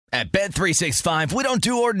At Bet365, we don't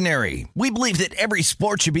do ordinary. We believe that every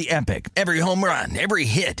sport should be epic. Every home run, every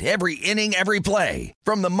hit, every inning, every play.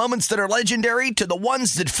 From the moments that are legendary to the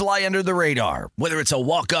ones that fly under the radar. Whether it's a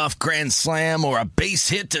walk-off grand slam or a base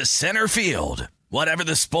hit to center field. Whatever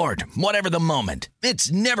the sport, whatever the moment.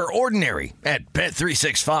 It's never ordinary at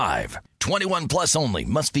Bet365. 21 plus only.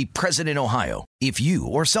 Must be present in Ohio. If you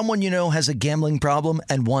or someone you know has a gambling problem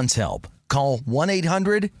and wants help, call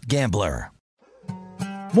 1-800-GAMBLER.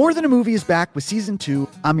 More Than a Movie is back with Season 2.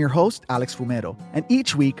 I'm your host, Alex Fumero, and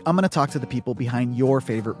each week I'm going to talk to the people behind your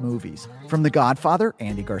favorite movies. From The Godfather,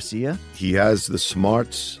 Andy Garcia. He has the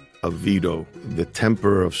smarts of Vito, the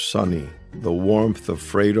temper of Sonny, the warmth of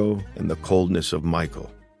Fredo, and the coldness of Michael.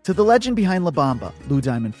 To the legend behind La Bamba, Lou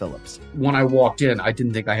Diamond Phillips. When I walked in, I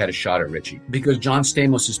didn't think I had a shot at Richie because John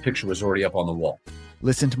Stamos' picture was already up on the wall.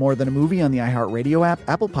 Listen to More Than a Movie on the iHeartRadio app,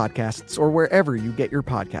 Apple Podcasts, or wherever you get your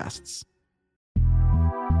podcasts.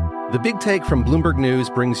 The Big Take from Bloomberg News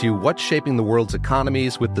brings you what's shaping the world's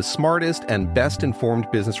economies with the smartest and best-informed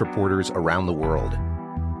business reporters around the world.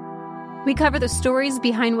 We cover the stories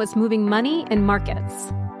behind what's moving money and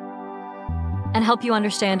markets. And help you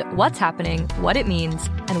understand what's happening, what it means,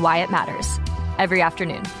 and why it matters every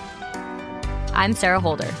afternoon. I'm Sarah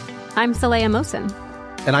Holder. I'm Saleha Mohsin.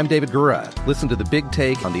 And I'm David Gura. Listen to The Big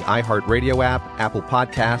Take on the iHeartRadio app, Apple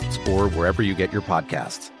Podcasts, or wherever you get your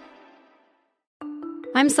podcasts.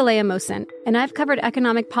 I'm Saleha Mohsin, and I've covered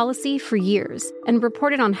economic policy for years and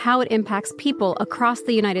reported on how it impacts people across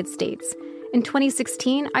the United States. In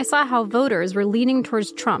 2016, I saw how voters were leaning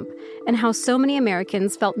towards Trump and how so many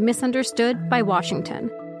Americans felt misunderstood by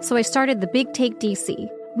Washington. So I started The Big Take DC.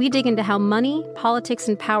 We dig into how money, politics,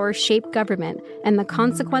 and power shape government and the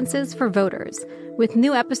consequences for voters. With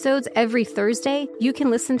new episodes every Thursday, you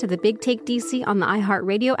can listen to The Big Take DC on the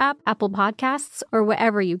iHeartRadio app, Apple Podcasts, or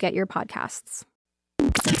wherever you get your podcasts.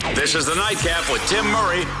 This is the Nightcap with Tim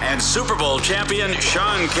Murray and Super Bowl champion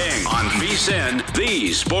Sean King on VSiN,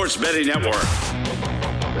 the Sports Betting Network.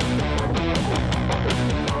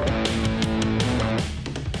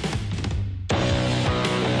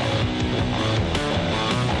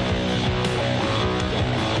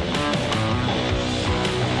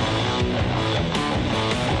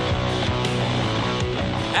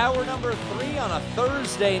 Hour number 3 on a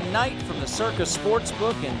Thursday night from the Circus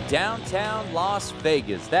Sportsbook in downtown Las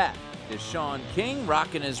Vegas. That is Sean King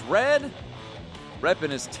rocking his red, repping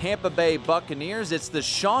his Tampa Bay Buccaneers. It's the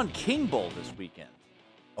Sean King Bowl this weekend.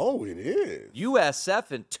 Oh, it is.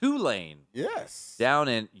 USF and Tulane. Yes. Down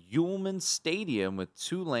in Ullman Stadium with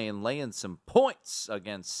Tulane laying some points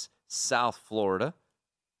against South Florida.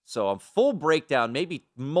 So a full breakdown, maybe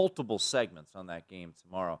multiple segments on that game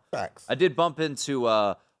tomorrow. Facts. I did bump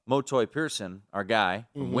into Motoy Pearson, our guy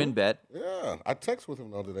from WinBet. Yeah, I texted with him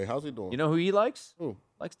the other day. How's he doing? You know who he likes? Who?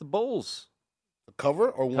 Likes the Bulls. The cover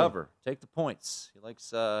or win? Cover. Take the points. He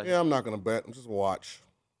likes. Yeah, I'm not going to bet. I'm just watch.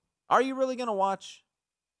 Are you really going to watch?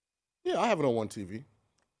 Yeah, I have it on one TV.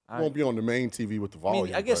 Won't be on the main TV with the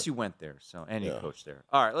volume. I guess you went there, and you coached there.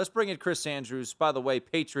 All right, let's bring in Chris Andrews. By the way,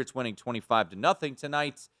 Patriots winning 25-0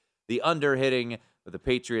 tonight. The under hitting with the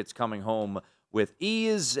Patriots coming home with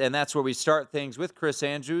ease, and that's where we start things with Chris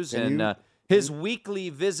Andrews and his weekly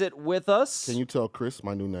visit with us. Can you tell Chris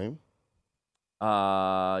my new name?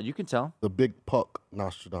 You can tell. The Big Puck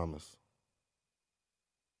Nostradamus.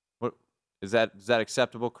 What is that? Is that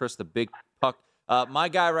acceptable, Chris? The Big Puck. My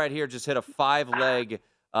guy right here just hit a 5-leg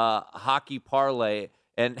hockey parlay,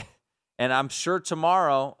 and I'm sure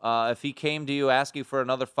tomorrow, if he came to you asking for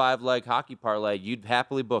another 5-leg hockey parlay, you'd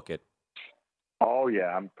happily book it. Oh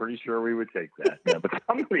yeah, I'm pretty sure we would take that. Yeah, but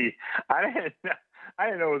somebody, I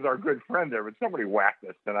didn't know it was our good friend there, but somebody whacked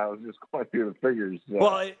us, and I was just going through the figures.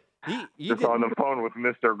 Well, just on the phone with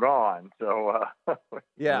Mr. Gone. So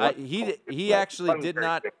yeah, he actually did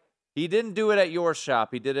not. He didn't do it at your shop.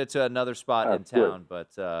 He did it to another spot in town.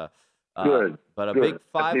 Good. But a big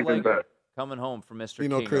 5-leg coming home from Mr. You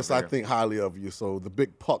know, King Chris, over I here. think highly of you. So the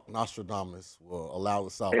Big Puck Nostradamus will allow the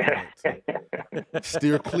South Point to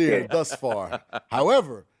steer clear thus far.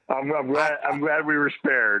 However, I'm glad we were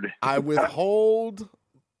spared. I withhold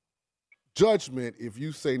judgment if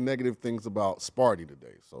you say negative things about Sparty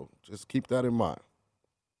today. So just keep that in mind.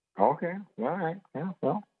 Okay. All right. Yeah.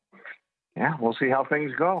 Well. Yeah. We'll see how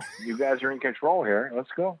things go. You guys are in control here. Let's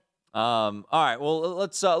go. All right. Well,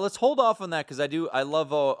 let's hold off on that because I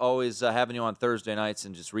love always having you on Thursday nights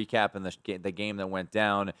and just recapping the game that went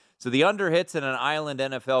down. So the under hits in an island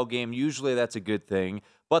NFL game. Usually that's a good thing,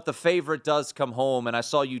 but the favorite does come home. And I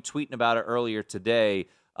saw you tweeting about it earlier today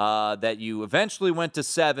that you eventually went to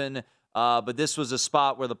 7. but this was a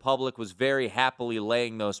spot where the public was very happily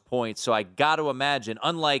laying those points. So I got to imagine,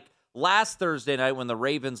 unlike last Thursday night when the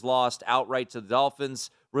Ravens lost outright to the Dolphins,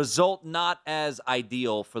 result not as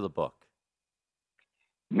ideal for the book.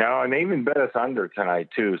 No, and they even bet us under tonight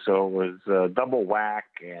too. So it was a double whack,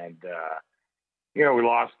 and we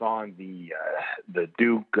lost on the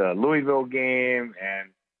Duke Louisville game, and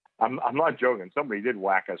I'm not joking. Somebody did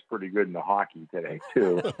whack us pretty good in the hockey today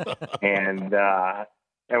too, and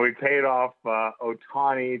we paid off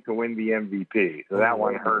Ohtani to win the MVP. So that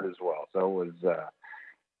one hurt as well. So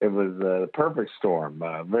it was a perfect storm.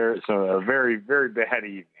 A very, very bad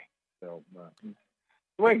evening. So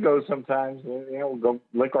the way it goes sometimes. We'll go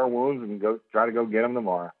lick our wounds and go try to go get them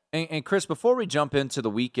tomorrow. And Chris, before we jump into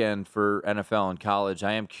the weekend for NFL and college,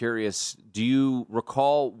 I am curious, do you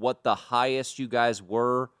recall what the highest you guys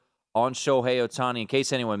were on Shohei Ohtani? In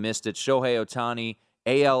case anyone missed it, Shohei Ohtani,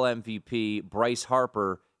 AL MVP, Bryce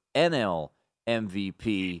Harper, NL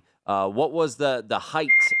MVP. What was the height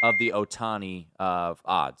of the Ohtani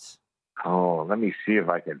odds? Oh, let me see if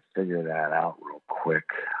I can figure that out real quick.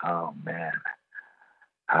 Oh, man.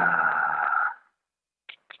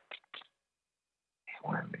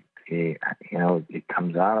 It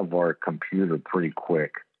comes out of our computer pretty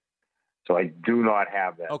quick. So I do not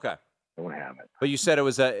have that. Okay. I don't have it. But you said it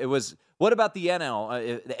was. What about the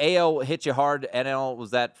NL? The AL hit you hard. NL,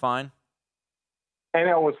 was that fine?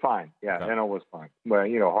 NL was fine. Yeah, Okay. NL was fine. Well,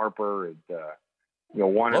 Harper is,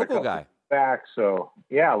 one Local guy. back. So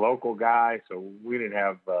yeah, local guy. So we didn't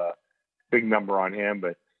have a big number on him,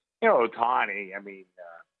 but Ohtani.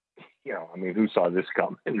 Who saw this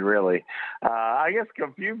coming? Really? I guess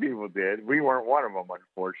a few people did. We weren't one of them,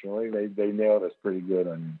 unfortunately. They nailed us pretty good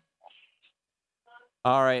on him.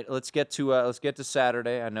 All right, let's get to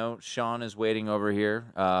Saturday. I know Sean is waiting over here.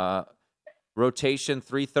 Rotation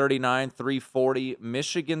 339, 340.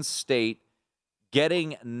 Michigan State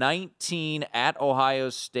getting 19 at Ohio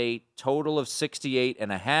State. Total of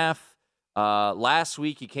 68.5. Last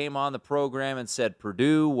week he came on the program and said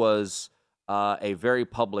Purdue was a very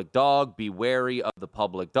public dog. Be wary of the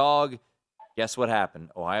public dog. Guess what happened?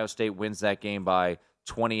 Ohio State wins that game by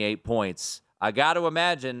 28 points. I got to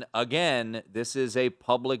imagine, again, this is a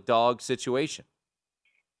public dog situation.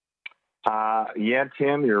 Yeah,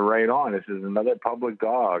 Tim, you're right on. This is another public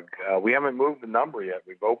dog. We haven't moved the number yet.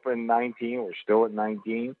 We've opened 19. We're still at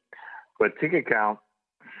 19. But ticket count,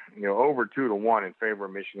 over 2-1 in favor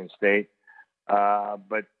of Michigan State.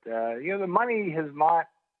 But the money has not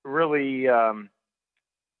really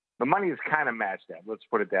the money has kind of matched that. Let's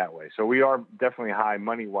put it that way. So we are definitely high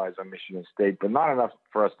money-wise on Michigan State, but not enough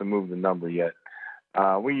for us to move the number yet.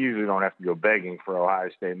 We usually don't have to go begging for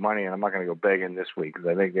Ohio State money, and I'm not going to go begging this week because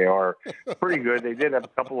I think they are pretty good. They did have a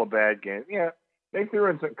couple of bad games. Yeah, they threw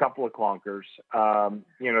in a couple of clunkers.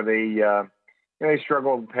 They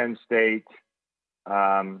struggled with Penn State.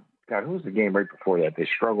 God, who was the game right before that? They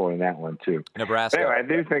struggled in that one too. Nebraska. Anyway, I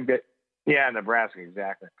do think that. Yeah, Nebraska,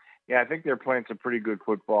 exactly. Yeah, I think they're playing some pretty good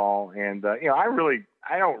football, and I don't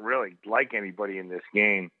really like anybody in this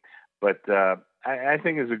game, but I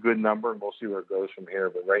think it's a good number, and we'll see where it goes from here.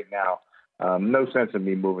 But right now, no sense in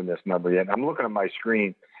me moving this number yet. I'm looking at my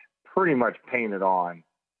screen, pretty much painted on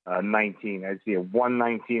 19. I see a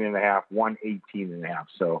 119.5, 118.5.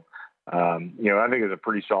 So, I think it's a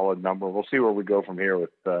pretty solid number. We'll see where we go from here. We're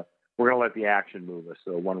going to let the action move us,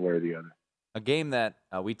 so one way or the other. A game that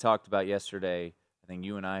we talked about yesterday. I think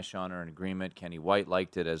you and I, Sean, are in agreement. Kenny White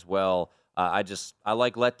liked it as well. I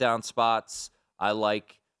like letdown spots. I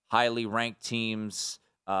like highly ranked teams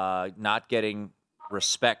not getting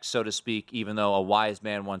respect, so to speak, even though a wise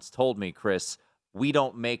man once told me, Chris, we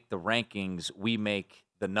don't make the rankings, we make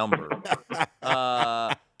the number.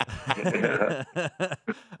 But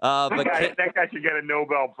that guy should get a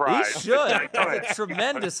Nobel Prize. He should. That's a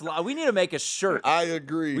tremendous. We need to make a shirt. I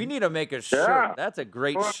agree. We need to make a shirt. Yeah. That's a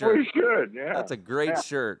great shirt. We should. Yeah. That's a great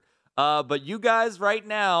shirt. But you guys right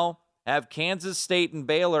now have Kansas State and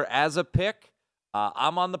Baylor as a pick.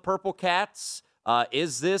 I'm on the Purple Cats. How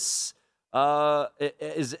is the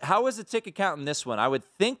ticket count in this one? I would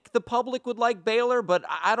think the public would like Baylor, but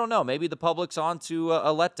I don't know. Maybe the public's on to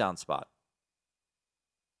a letdown spot.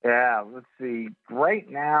 Yeah, let's see. Right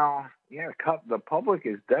now, the public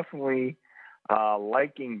is definitely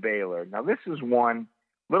liking Baylor. Now, this is one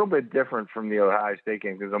a little bit different from the Ohio State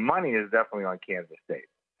game because the money is definitely on Kansas State.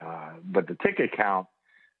 But the ticket count,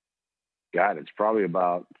 God, it's probably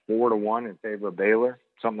about 4-1 in favor of Baylor,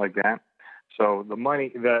 something like that. So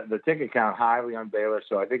the ticket count highly on Baylor.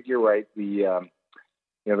 So I think you're right. The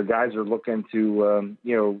guys are looking to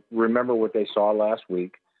remember what they saw last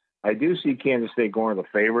week. I do see Kansas State going to the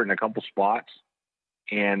favorite in a couple spots.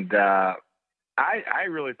 And I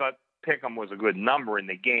really thought Pick'em was a good number in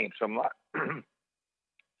the game, so I'm not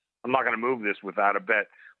I'm not going to move this without a bet.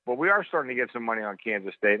 But we are starting to get some money on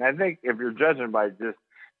Kansas State. And I think if you're judging by just,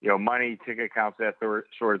 money, ticket counts, that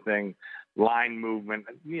sort of thing, line movement,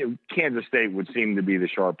 Kansas State would seem to be the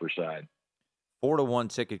sharper side. 4-1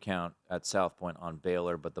 ticket count at South Point on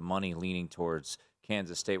Baylor, but the money leaning towards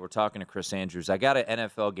Kansas State. We're talking to Chris Andrews. I got an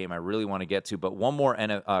NFL game I really want to get to, but one more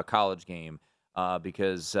college game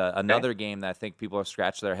because another game that I think people are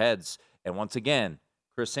scratching their heads. And once again,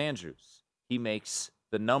 Chris Andrews, he makes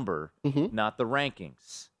the number, not the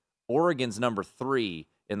rankings. Oregon's number 3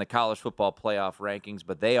 in the college football playoff rankings,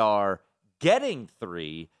 but they are getting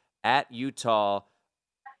 3 at Utah.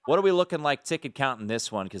 What are we looking like ticket count in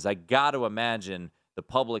this one? Because I got to imagine the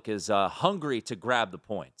public is hungry to grab the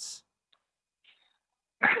points.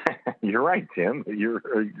 You're right, Tim. You're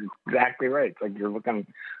exactly right. It's like you're looking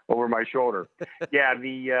over my shoulder. Yeah,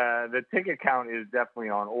 the ticket count is definitely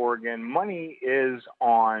on Oregon. Money is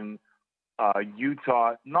on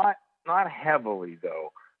Utah, not heavily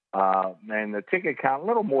though. And the ticket count a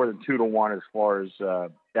little more than 2-1 as far as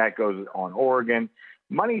that goes on Oregon.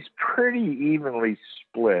 Money's pretty evenly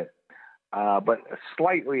split, but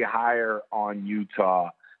slightly higher on Utah.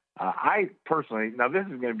 I personally, now this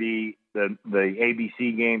is going to be the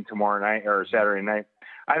ABC game tomorrow night or Saturday night.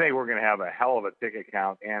 I think we're going to have a hell of a ticket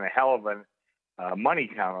count and a hell of a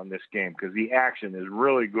money count on this game because the action is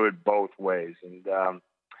really good both ways. And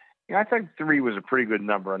I think 3 was a pretty good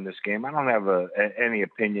number on this game. I don't have any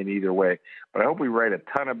opinion either way, but I hope we write a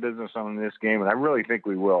ton of business on this game, and I really think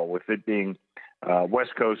we will, with it being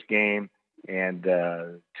West Coast game and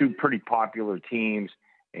 2 pretty popular teams,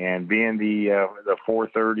 and being the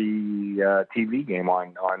 4:30 TV game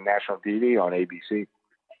on national TV on ABC.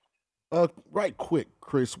 Right quick,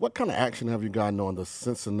 Chris, what kind of action have you gotten on the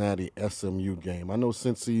Cincinnati SMU game? I know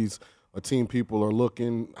Cincy's a team people are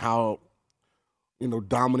looking. How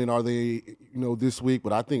dominant are they, this week?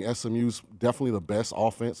 But I think SMU's definitely the best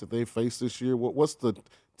offense that they've faced this year. What's the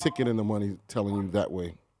ticket and the money telling you that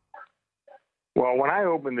way? Well, when I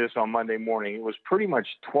opened this on Monday morning, it was pretty much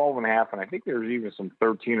 12.5, and I think there was even some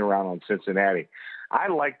 13 around on Cincinnati. I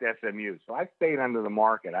liked SMU, so I stayed under the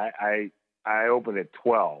market. I opened at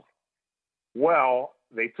 12. Well,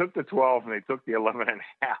 they took the 12 and they took the 11.5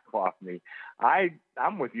 off me.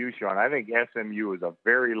 I'm with you, Sean. I think SMU is a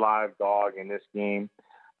very live dog in this game.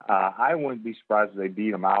 I wouldn't be surprised if they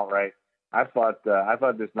beat them outright. I thought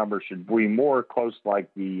this number should be more close, like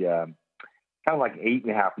the kind of like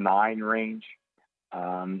 8.5, 9 range.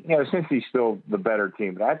 Since he's still the better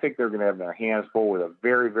team, but I think they're going to have their hands full with a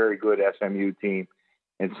very, very good SMU team.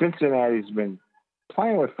 And Cincinnati's been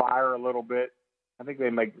playing with fire a little bit. I think they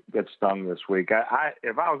might get stung this week.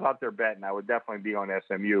 If I was out there betting, I would definitely be on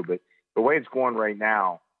SMU. But the way it's going right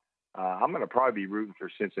now, I'm going to probably be rooting for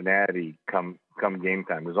Cincinnati come game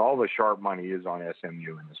time because all the sharp money is on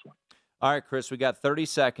SMU in this one. All right, Chris, we got 30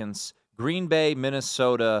 seconds. Green Bay,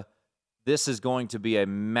 Minnesota. This is going to be a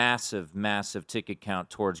massive, massive ticket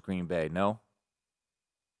count towards Green Bay, no?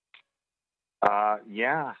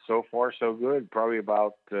 Yeah, so far so good. Probably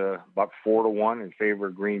about 4-1 in favor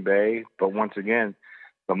of Green Bay. But once again,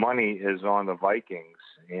 the money is on the Vikings.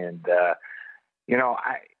 And,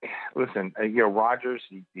 Rodgers,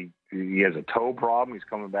 he has a toe problem. He's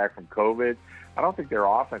coming back from COVID. I don't think their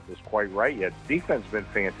offense is quite right yet. Defense has been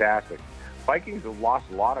fantastic. Vikings have lost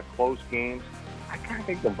a lot of close games. I kind of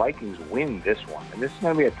think the Vikings win this one. And this is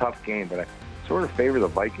going to be a tough game, but I sort of favor the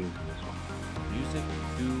Vikings in this one. Music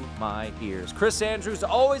to my ears. Chris Andrews,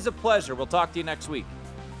 always a pleasure. We'll talk to you next week.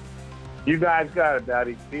 You guys got it,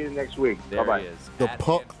 Daddy. See you next week. There Bye-bye. he is. The At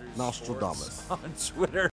Puck Andrews Nostradamus. on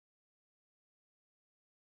Twitter.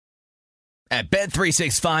 At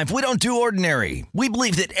Bet365, we don't do ordinary. We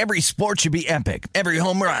believe that every sport should be epic. Every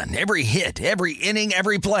home run, every hit, every inning,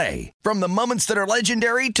 every play. From the moments that are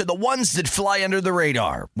legendary to the ones that fly under the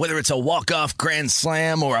radar. Whether it's a walk-off grand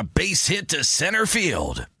slam or a base hit to center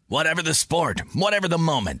field. Whatever the sport, whatever the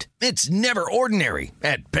moment. It's never ordinary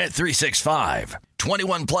at Bet365.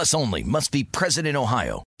 21 plus only. Must be present in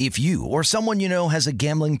Ohio. If you or someone you know has a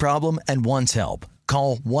gambling problem and wants help,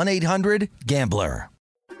 call 1-800-GAMBLER.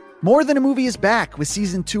 More Than a Movie is back with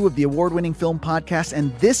season 2 of the award-winning film podcast,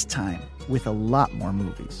 and this time with a lot more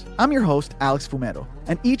movies. I'm your host, Alex Fumero,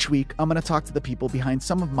 and each week I'm going to talk to the people behind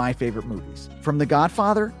some of my favorite movies. From The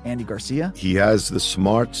Godfather, Andy Garcia. He has the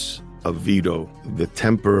smarts of Vito, the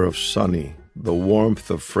temper of Sonny, the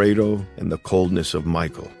warmth of Fredo, and the coldness of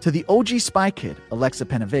Michael. To the OG Spy Kid, Alexa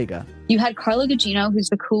Penavega. You had Carla Gugino, who's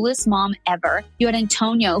the coolest mom ever. You had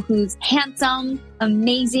Antonio, who's handsome,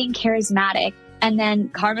 amazing, charismatic. And then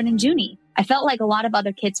Carmen and Junie. I felt like a lot of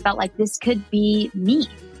other kids felt like this could be me.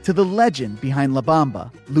 To the legend behind La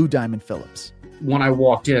Bamba, Lou Diamond Phillips. When I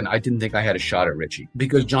walked in, I didn't think I had a shot at Richie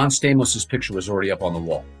because John Stamos' picture was already up on the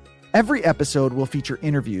wall. Every episode will feature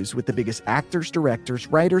interviews with the biggest actors, directors,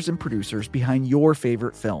 writers, and producers behind your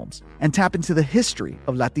favorite films and tap into the history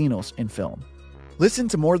of Latinos in film. Listen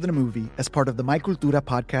to More Than a Movie as part of the My Cultura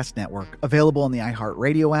podcast network, available on the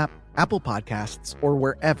iHeartRadio app, Apple Podcasts, or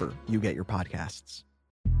wherever you get your podcasts.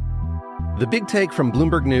 The Big Take from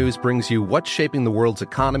Bloomberg News brings you what's shaping the world's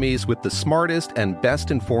economies with the smartest and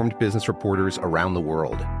best-informed business reporters around the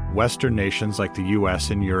world. Western nations like the U.S.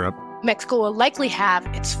 and Europe. Mexico will likely have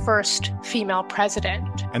its first female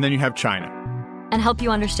president. And then you have China. And help you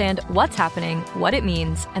understand what's happening, what it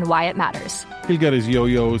means, and why it matters. He'll get his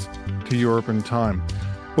yo-yos to Europe in time.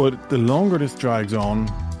 But the longer this drags on,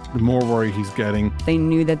 the more worry he's getting. They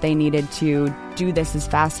knew that they needed to do this as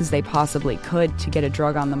fast as they possibly could to get a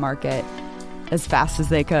drug on the market as fast as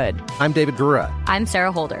they could. I'm David Gura. I'm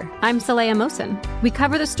Sarah Holder. I'm Saleha Mohsen. We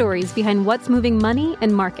cover the stories behind what's moving money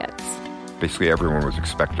and markets. Basically, everyone was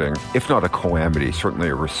expecting, if not a calamity, certainly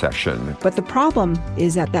a recession. But the problem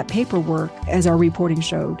is that paperwork, as our reporting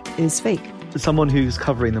showed, is fake. As someone who's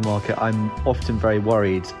covering the market, I'm often very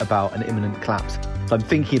worried about an imminent collapse. So I'm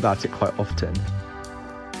thinking about it quite often.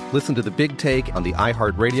 Listen to The Big Take on the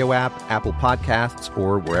iHeartRadio app, Apple Podcasts,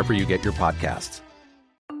 or wherever you get your podcasts.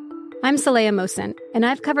 I'm Saleha Mohsen, and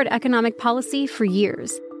I've covered economic policy for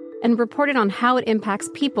years and reported on how it impacts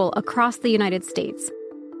people across the United States.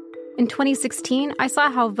 In 2016, I saw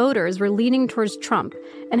how voters were leaning towards Trump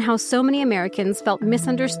and how so many Americans felt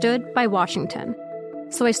misunderstood by Washington.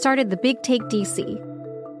 So I started The Big Take DC.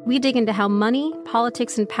 We dig into how money,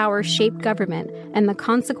 politics, and power shape government and the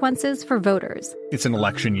consequences for voters. It's an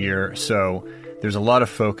election year, so there's a lot of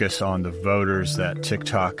focus on the voters that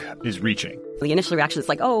TikTok is reaching. The initial reaction is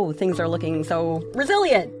like, oh, things are looking so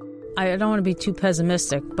resilient. I don't want to be too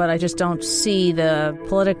pessimistic, but I just don't see the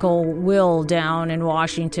political will down in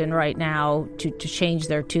Washington right now to change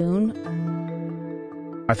their tune.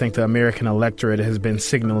 I think the American electorate has been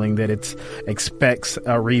signaling that it expects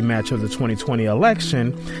a rematch of the 2020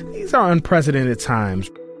 election. These are unprecedented times.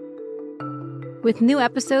 With new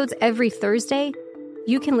episodes every Thursday,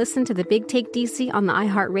 you can listen to The Big Take DC on the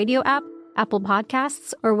iHeartRadio app, Apple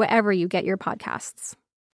Podcasts, or wherever you get your podcasts.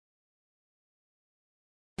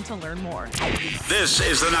 To learn more. This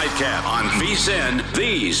is the Nightcap on VSiN,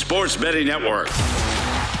 the Sports Betting Network.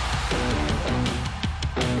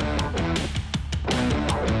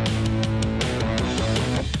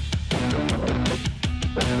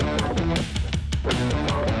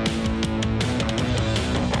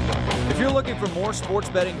 If you're looking for more sports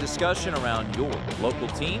betting discussion around your local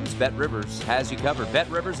teams, BetRivers has you covered.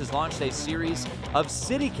 BetRivers has launched a series of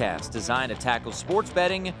CityCasts designed to tackle sports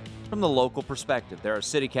betting from the local perspective. There are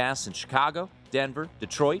CityCasts in Chicago, Denver,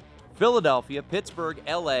 Detroit, Philadelphia, Pittsburgh,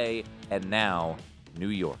 LA, and now New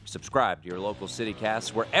York. Subscribe to your local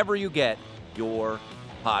CityCasts wherever you get your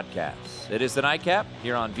podcasts. It is the Nightcap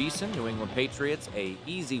here on VSiN. New England Patriots, a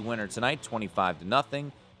easy winner tonight,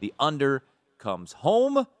 25-0. The under comes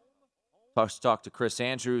home. Talk to Chris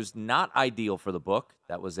Andrews. Not ideal for the book.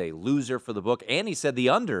 That was a loser for the book. And he said the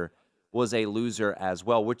under was a loser as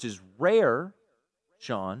well, which is rare,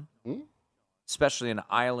 Sean, especially in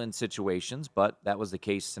island situations, but that was the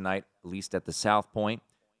case tonight, at least at the South Point.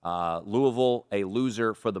 Louisville, a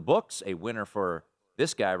loser for the books, a winner for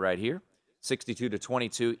this guy right here,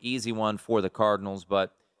 62-22, easy one for the Cardinals.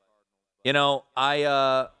 But, you know,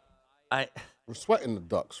 we're sweating the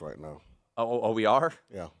Ducks right now. Oh, we are?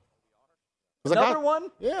 Yeah. Another one?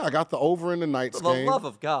 Yeah, I got the over in the Knights For the game. love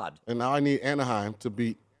of God. And now I need Anaheim to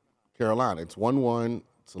beat Carolina. It's 1-1.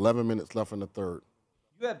 It's 11 minutes left in the third.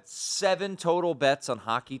 You have 7 total bets on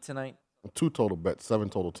hockey tonight? 2 total bets, 7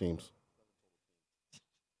 total teams.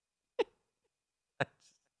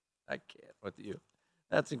 I can't with you.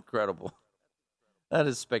 That's incredible. That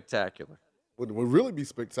is spectacular. It would really be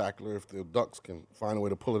spectacular if the Ducks can find a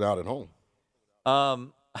way to pull it out at home.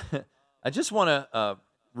 I just want to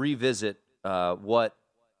revisit what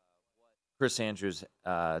Chris Andrews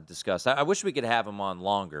discussed. I wish we could have him on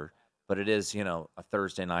longer, but it is, a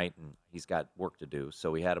Thursday night, and he's got work to do,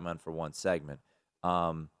 so we had him on for one segment.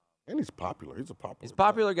 And he's popular. He's a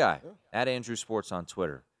popular guy. Yeah. At Andrew Sports on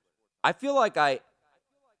Twitter. I feel like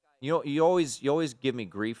you always give me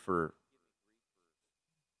grief for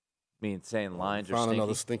me saying lines or found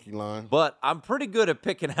another stinky line. But I'm pretty good at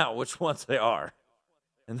picking out which ones they are,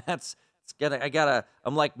 and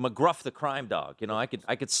I'm like McGruff the crime dog. I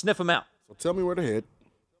could sniff them out. So tell me where to head.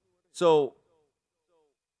 So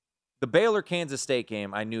the Baylor-Kansas State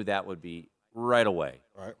game, I knew that would be right away.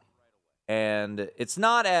 Right. And it's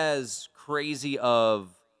not as crazy of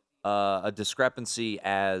a discrepancy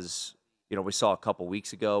as, we saw a couple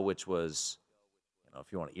weeks ago, which was,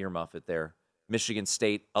 if you want to earmuff it there, Michigan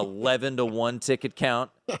State 11-1 ticket count,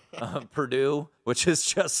 Purdue, which is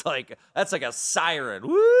just that's like a siren.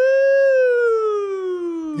 Woo!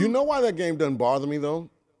 You know why that game doesn't bother me, though?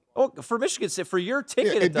 Oh, for Michigan State, for your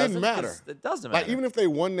ticket, it didn't matter. It doesn't matter. Like, even if they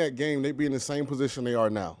won that game, they'd be in the same position they are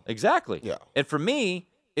now. Exactly. Yeah. And for me,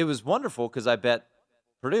 it was wonderful because I bet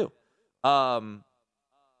Purdue.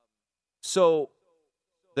 So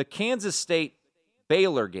the Kansas State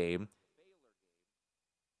Baylor game,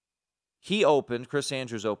 Chris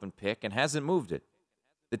Andrews opened pick and hasn't moved it.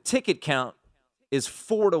 The ticket count is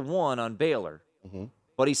 4-1 on Baylor,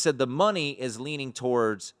 but he said the money is leaning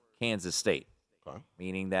towards Kansas State,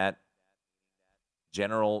 meaning that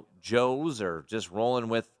General Joes are just rolling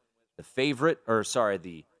with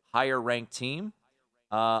the higher-ranked team.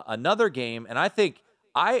 Another game, and I think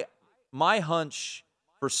my hunch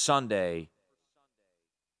for Sunday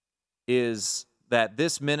is that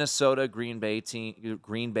this Minnesota Green Bay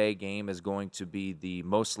game is going to be the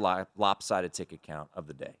most lopsided ticket count of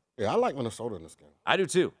the day. Yeah, I like Minnesota in this game. I do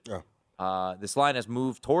too. Yeah. This line has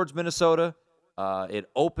moved towards Minnesota. It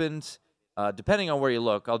opened, depending on where you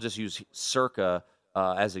look, I'll just use Circa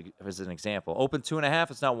as an example. Opened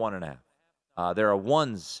 2.5. It's now 1.5. There are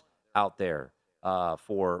ones out there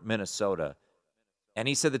for Minnesota. And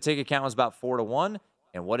he said the ticket count was about 4-1.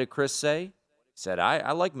 And what did Chris say? He said,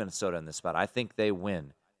 I like Minnesota in this spot. I think they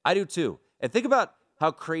win. I do too. And think about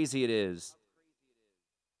how crazy it is.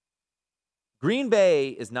 Green Bay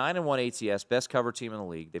is 9-1 ATS, best cover team in the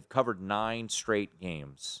league. They've covered 9 straight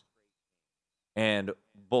games. And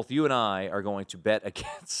both you and I are going to bet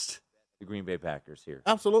against the Green Bay Packers here.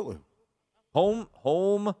 Absolutely. Road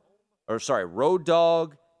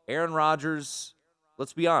dog, Aaron Rodgers.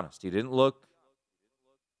 Let's be honest. He didn't look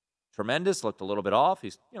tremendous, looked a little bit off.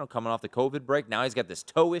 He's, coming off the COVID break. Now he's got this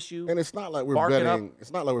toe issue. And it's not like we're betting.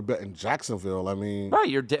 It's not like we're betting Jacksonville. I mean, right?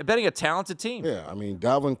 You're betting a talented team. Yeah, I mean,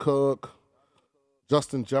 Dalvin Cook,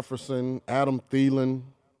 Justin Jefferson, Adam Thielen.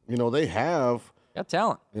 They have got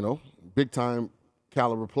talent. Big time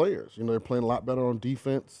caliber players. They're playing a lot better on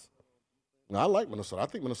defense. I like Minnesota. I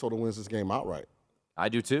think Minnesota wins this game outright. I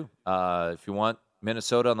do too. If you want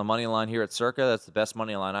Minnesota on the money line here at Circa, that's the best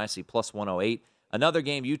money line I see, plus 108. Another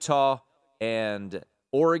game, Utah and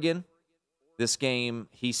Oregon. This game,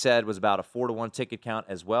 he said, was about a 4-1 ticket count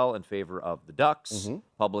as well in favor of the Ducks.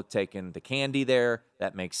 Public taking the candy there.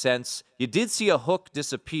 That makes sense. You did see a hook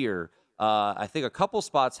disappear. I think a couple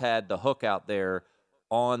spots had the hook out there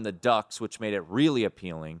on the Ducks, which made it really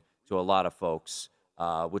appealing to a lot of folks,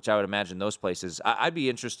 which I would imagine those places. I'd be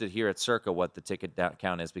interested here at Circa what the ticket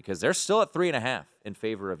count is because they're still at 3.5 in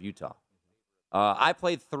favor of Utah. I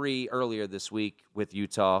played 3 earlier this week with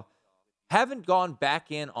Utah. Haven't gone back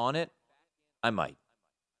in on it. I might.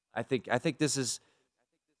 I think this is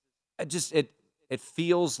it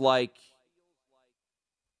feels like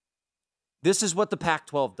this is what the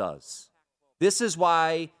Pac-12 does. This is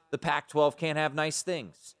why the Pac-12 can't have nice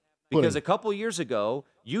things. Because a couple years ago,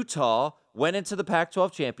 Utah went into the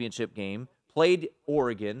Pac-12 championship game, played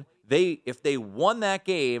Oregon. If they won that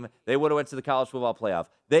game, they would have went to the college football playoff.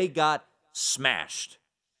 They got smashed.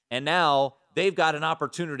 And now they've got an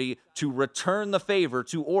opportunity to return the favor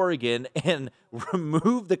to Oregon and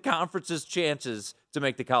remove the conference's chances to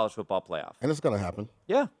make the college football playoff. And it's going to happen.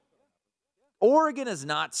 Yeah. Oregon is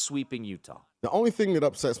not sweeping Utah. The only thing that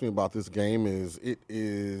upsets me about this game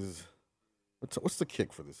is what's the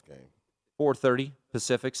kick for this game? 4:30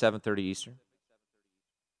 Pacific, 7:30 Eastern.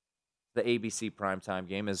 The ABC primetime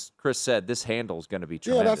game. As Chris said, this handle is going to be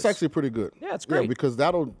tremendous. Yeah, that's actually pretty good. Yeah, it's great. Yeah, because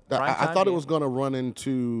I thought it was going to run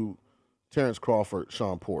into Terrence Crawford,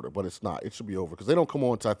 Sean Porter, but it's not. It should be over because they don't come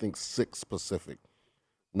on until, I think, 6 Pacific,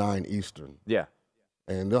 9 Eastern. Yeah.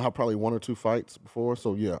 And they'll have probably 1 or 2 fights before.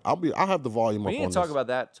 So, yeah, I'll have the volume up on this. We need to talk about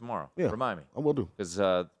that tomorrow. Yeah. Remind me. I will do. Because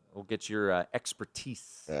we'll get your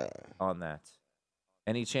expertise on that.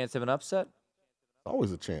 Any chance of an upset?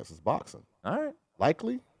 Always a chance. It's boxing. All right.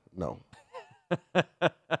 Likely? No.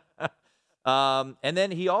 And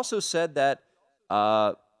then he also said that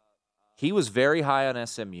he was very high on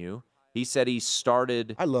SMU. He said he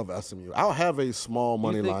started. I love SMU. I'll have a small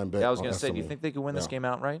money line bet. I was going to say, do you think they could win this game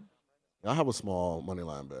outright? I have a small money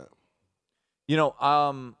line bet.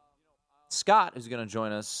 Scott is going to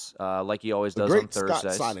join us like he always does on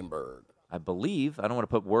Thursdays. Scott Seidenberg. I believe. I don't want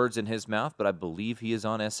to put words in his mouth, but I believe he is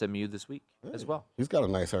on SMU this week as well. He's got a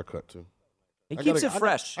nice haircut too. He keeps it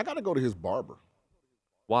fresh. I got to go to his barber.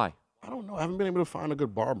 Why? I don't know. I haven't been able to find a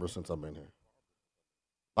good barber since I've been here.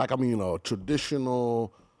 Like, I mean, a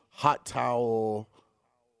traditional hot towel.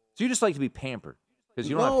 So you just like to be pampered because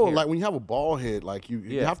you don't No, have hair. like when you have a bald head, like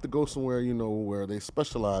you have to go somewhere, where they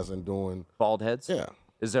specialize in doing bald heads. Yeah.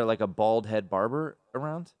 Is there like a bald head barber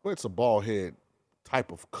around? Well, it's a bald head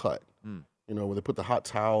type of cut. Mm. Where they put the hot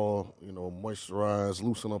towel, moisturize,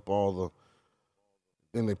 loosen up all the.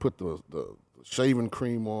 Then they put the shaving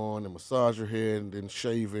cream on and massage your head, and then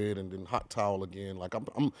shave it, and then hot towel again. Like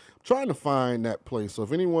I'm trying to find that place. So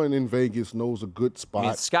if anyone in Vegas knows a good spot, I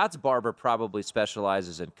mean, Scott's barber probably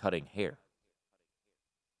specializes in cutting hair.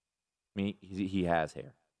 I mean, he has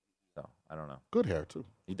hair, so I don't know. Good hair too.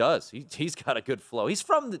 He does. He's got a good flow. He's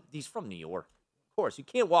from New York, of course. You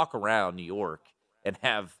can't walk around New York and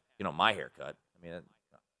have my haircut. I mean,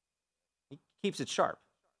 he keeps it sharp.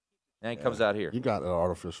 And he comes out here. You got an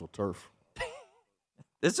artificial turf.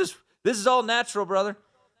 This is all natural, brother.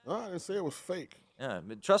 No, I didn't say it was fake. Yeah,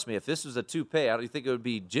 but trust me. If this was a toupee, how do you think it would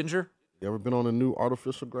be ginger? You ever been on a new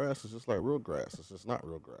artificial grass? It's just like real grass. It's just not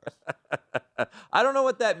real grass. I don't know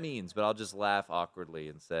what that means, but I'll just laugh awkwardly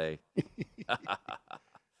and say.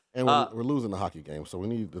 And we're losing the hockey game, so we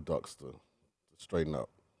need the Ducks to straighten up.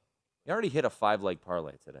 You already hit a 5-leg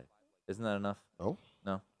parlay today. Isn't that enough? No.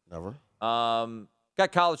 Never.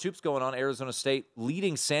 Got college hoops going on. Arizona State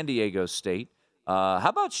leading San Diego State. How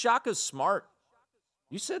about Shaka Smart?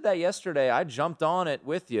 You said that yesterday. I jumped on it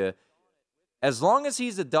with you. As long as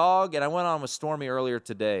he's a dog, and I went on with Stormy earlier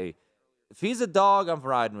today, if he's a dog, I'm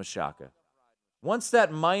riding with Shaka. Once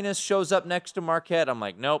that minus shows up next to Marquette, I'm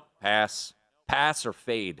like, nope, pass. Pass or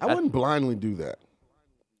fade. I wouldn't blindly do that.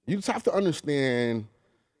 You just have to understand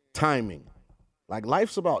timing. Like,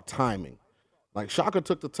 life's about timing. Like, Shaka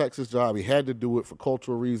took the Texas job. He had to do it for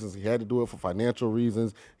cultural reasons. He had to do it for financial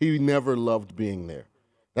reasons. He never loved being there.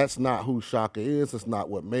 That's not who Shaka is. It's not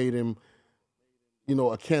what made him,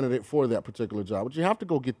 a candidate for that particular job. But you have to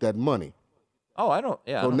go get that money. Oh, I don't.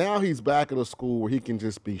 Yeah. So now he's back at a school where he can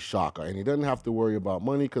just be Shaka, and he doesn't have to worry about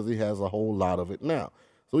money because he has a whole lot of it now.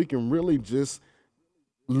 So he can really just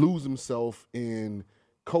lose himself in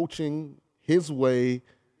coaching his way,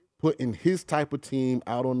 putting his type of team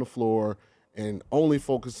out on the floor, and only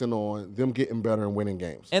focusing on them getting better and winning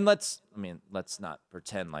games. And let's not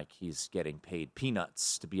pretend like he's getting paid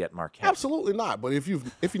peanuts to be at Marquette. Absolutely not. But if you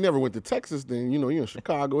never went to Texas, then you're in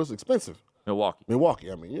Chicago. It's expensive.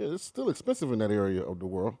 Milwaukee. I mean, it's still expensive in that area of the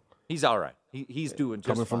world. He's all right. He's doing just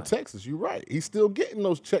coming fine. from Texas. You're right. He's still getting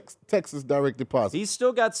those checks, Texas direct deposits. He's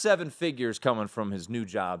still got 7 figures coming from his new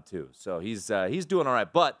job too. So he's doing all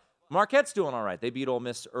right. But Marquette's doing all right. They beat Ole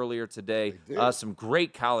Miss earlier today. Some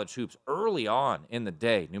great college hoops early on in the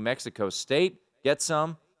day. New Mexico State get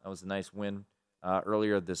some. That was a nice win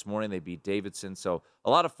earlier this morning. They beat Davidson. So a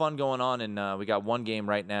lot of fun going on. And we got one game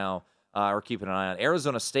right now we're keeping an eye on.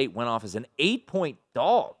 Arizona State went off as an 8-point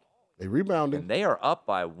dog. They rebounded. And they are up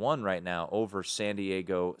by 1 right now over San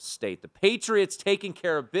Diego State. The Patriots taking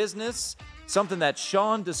care of business, something that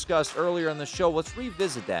Sean discussed earlier in the show. Let's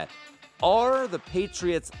revisit that. Are the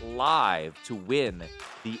Patriots live to win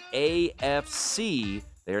the AFC?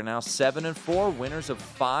 They are now 7-4, winners of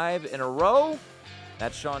 5 in a row.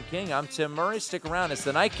 That's Sean King. I'm Tim Murray. Stick around. It's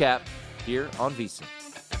the Nightcap here on VSiN.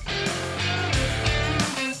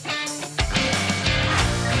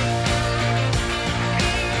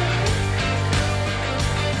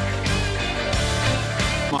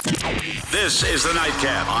 This is the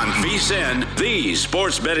Nightcap on VSiN, the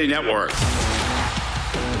Sports Betting Network.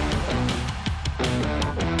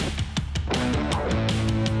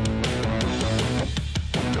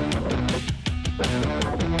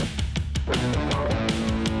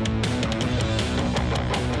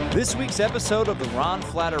 This week's episode of the Ron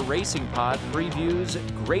Flatter Racing Pod previews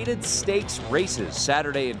graded stakes races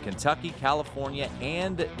Saturday in Kentucky, California,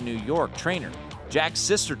 and New York. Trainer Jack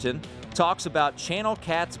Sisterton talks about Channel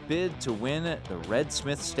Cat's bid to win the Red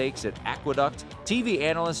Smith Stakes at Aqueduct. TV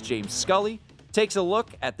analyst James Scully takes a look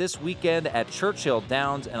at this weekend at Churchill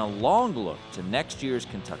Downs and a long look to next year's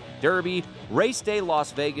Kentucky Derby. Race Day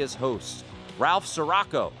Las Vegas host Ralph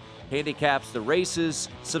Sirocco handicaps the races.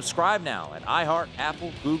 Subscribe now at iHeart,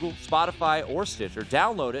 Apple, Google, Spotify, or Stitcher.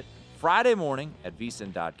 Download it Friday morning at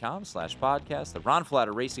vsin.com/podcast. The Ron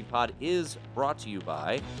Flatter Racing Pod is brought to you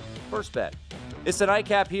by First Bet. It's the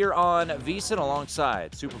Nightcap here on VSiN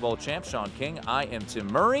alongside Super Bowl champ Sean King. I am Tim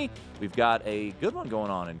Murray. We've got a good one going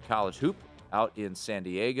on in college hoop out in San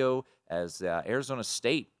Diego as Arizona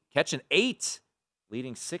State catching 8,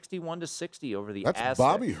 leading 61-60 over the Aztecs. That's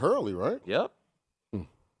Bobby Hurley, right? Yep.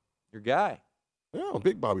 Your guy. Yeah, I'm a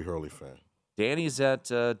big Bobby Hurley fan. Danny's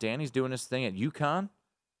doing his thing at UConn.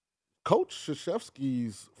 Coach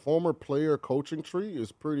Krzyzewski's former player coaching tree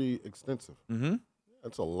is pretty extensive. Mm-hmm.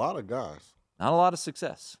 That's a lot of guys. Not a lot of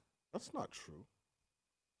success. That's not true.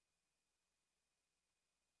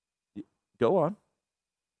 Go on.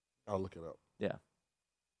 I'll look it up. Yeah.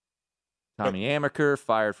 Tommy Amaker,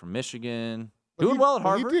 fired from Michigan. Doing well at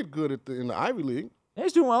Harvard. He did good in the Ivy League. Yeah,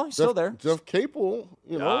 he's doing well. He's still there. Jeff Capel,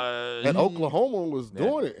 at Oklahoma was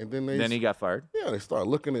doing it. And then he got fired. Yeah, they started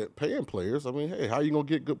looking at paying players. I mean, hey, how are you going to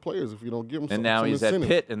get good players if you don't give them And now he's at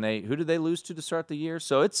Pitt, and who did they lose to start the year?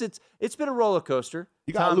 So it's been a roller coaster.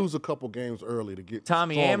 You got to lose a couple games early to get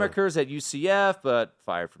Tommy stronger. Amaker's at UCF, but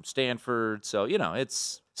fired from Stanford. So,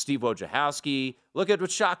 it's Steve Wojciechowski. Look at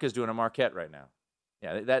what Shaka's doing at Marquette right now.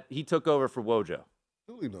 Yeah, that he took over for Wojo.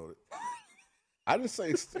 Duly noted. I didn't say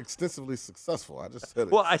extensively successful. I just said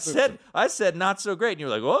it. Well, I said not so great, and you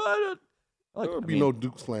were like, what? There would be no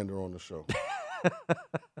Duke slander on the show.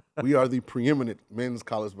 We are the preeminent men's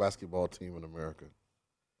college basketball team in America.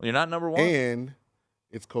 Well, you're not number one. And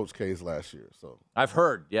it's Coach K's last year. So I've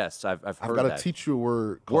heard, yes. I've heard I've got that. to teach you a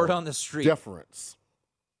word called Word on the street. Deference.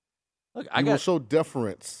 Look, I will show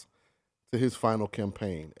deference to his final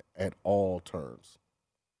campaign at all turns.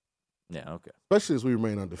 Yeah, okay. Especially as we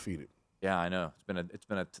remain undefeated. Yeah, I know. It's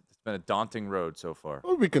been a daunting road so far. It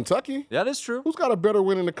would be Kentucky. That is true. Who's got a better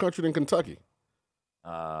win in the country than Kentucky?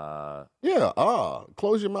 Close your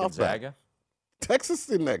mouth Gonzaga. back. Texas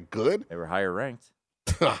isn't that good. They were higher ranked.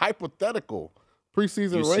 Hypothetical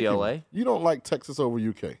preseason UCLA. ranking. You don't like Texas over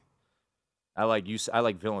UK. I like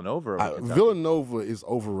Villanova. Over Kentucky. Villanova is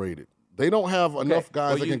overrated. They don't have enough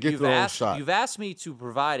guys that can get their own shot. You've asked me to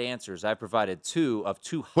provide answers. I provided two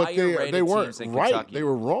higher rated they weren't teams than right. Kentucky. They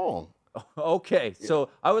were wrong. Okay, so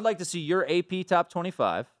I would like to see your AP top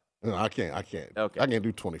 25. No, I can't. Okay. I can't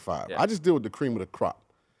do 25. Yeah. I just deal with the cream of the crop.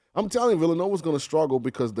 I'm telling you, Villanova's going to struggle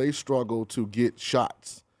because they struggle to get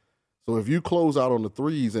shots. So if you close out on the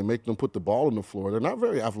threes and make them put the ball on the floor, they're not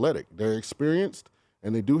very athletic. They're experienced,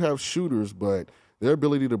 and they do have shooters, but their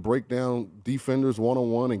ability to break down defenders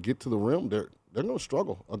one-on-one and get to the rim, they're going to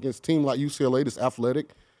struggle against a team like UCLA that's athletic.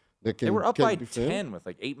 They were up by 10 with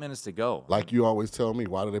like 8 minutes to go. Like you always tell me,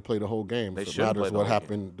 why do they play the whole game? They It should matters play the what whole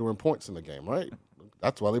happened during points in the game, right?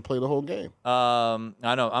 That's why they play the whole game. I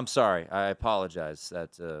know. I'm sorry. I apologize.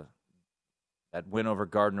 That win over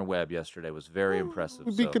Gardner-Webb yesterday was very impressive.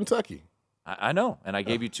 We beat Kentucky. I know, and I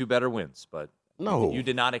gave you two better wins, but no, you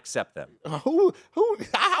did not accept them.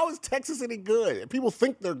 How is Texas any good? People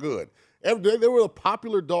think they're good. They were a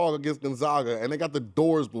popular dog against Gonzaga, and they got the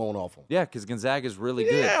doors blown off them. Yeah, because Gonzaga is really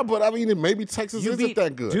good. Yeah, but I mean, maybe Texas isn't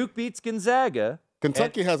that good. Duke beats Gonzaga.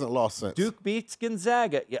 Kentucky hasn't lost since. Duke beats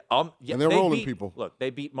Gonzaga. Yeah, and they're rolling people. Look,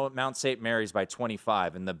 they beat Mount St. Mary's by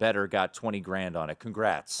 25, and the better got $20,000 on it.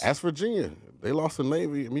 Congrats. Ask Virginia. They lost to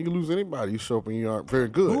Navy. I mean, you lose anybody. You show up and you aren't very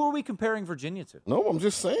good. Who are we comparing Virginia to? No, I'm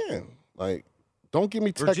just saying. Like, don't give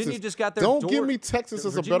me Texas. Virginia just got their Don't give me Texas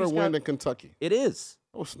as a better win than Kentucky. It is.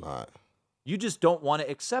 No, it's not. You just don't want to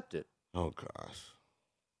accept it. Oh gosh.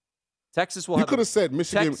 Texas will. You could have said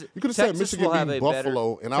Michigan. You could have said Michigan beat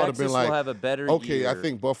Buffalo, and I would have been like, have a better okay, year. I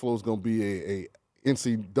think Buffalo's going to be a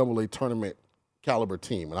NCAA tournament caliber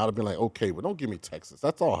team, and I'd have been like, okay, but don't give me Texas.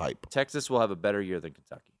 That's all hype. Texas will have a better year than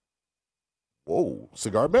Kentucky. Whoa,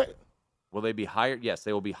 cigar bet? Will they be higher? Yes,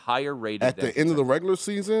 they will be higher rated at the end of the regular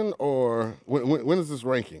season, or when is this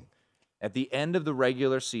ranking? At the end of the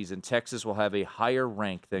regular season, Texas will have a higher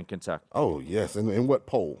rank than Kentucky. Oh yes, in what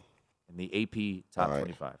poll? In the AP Top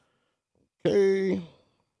 25. Okay,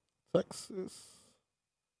 Texas,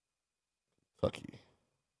 Kentucky,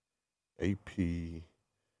 AP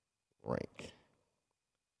rank.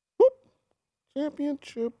 Whoop,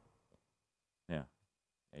 championship. Yeah,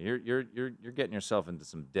 you're getting yourself into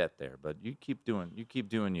some debt there, but you keep doing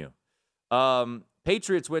you.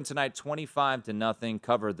 Patriots win tonight, 25-0.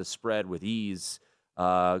 Covered the spread with ease.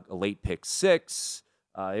 A late pick six.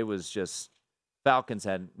 It was just Falcons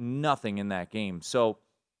had nothing in that game. So.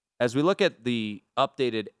 As we look at the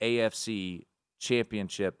updated AFC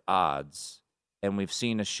championship odds, and we've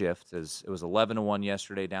seen a shift, as it was 11-1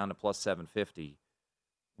 yesterday, down to plus 750.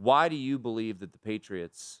 Why do you believe that the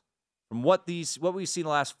Patriots, from what we've seen the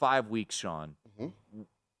last 5 weeks, Sean,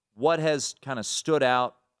 what has kind of stood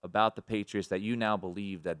out about the Patriots that you now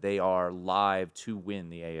believe that they are live to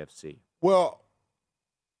win the AFC? Well,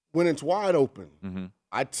 when it's wide open,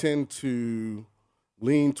 I tend to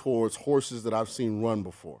lean towards horses that I've seen run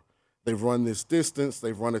before. They've run this distance.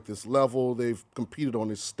 They've run at this level. They've competed on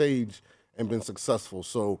this stage and been successful.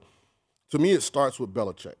 So, to me, it starts with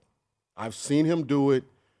Belichick. I've seen him do it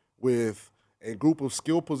with a group of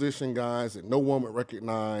skill position guys that no one would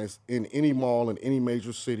recognize in any mall in any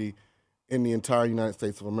major city in the entire United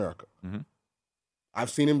States of America. I've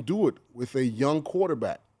seen him do it with a young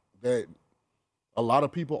quarterback that a lot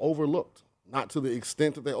of people overlooked. not to the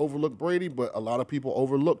extent that they overlooked Brady, but a lot of people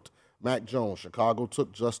overlooked Mac Jones. Chicago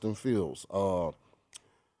took Justin Fields. The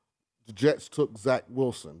Jets took Zach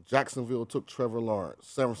Wilson. Jacksonville took Trevor Lawrence.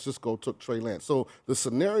 San Francisco took Trey Lance. So the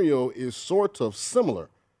scenario is sort of similar.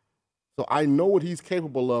 So I know what he's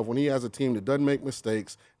capable of when he has a team that doesn't make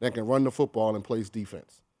mistakes, that can run the football and plays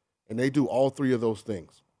defense. And they do all three of those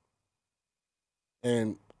things.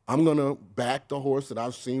 And I'm going to back the horse that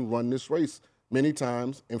I've seen run this race many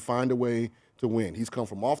times and find a way to win. He's come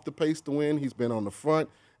from off the pace to win. He's been on the front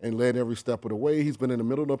and led every step of the way. He's been in the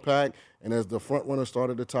middle of the pack, and as the front runner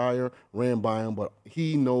started to tire, ran by him, but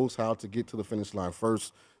he knows how to get to the finish line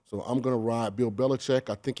first. So I'm going to ride Bill Belichick.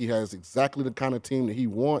 I think he has exactly the kind of team that he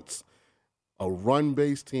wants, a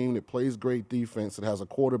run-based team that plays great defense, that has a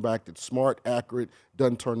quarterback that's smart, accurate,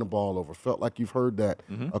 doesn't turn the ball over. Felt like you've heard that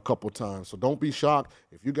a couple times. So don't be shocked.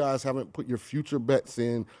 If you guys haven't put your future bets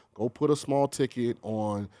in, go put a small ticket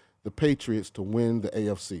on the Patriots to win the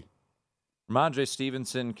AFC. Ramondre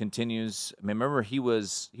Stevenson continues. I mean, remember, he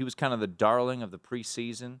was kind of the darling of the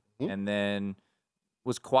preseason, and then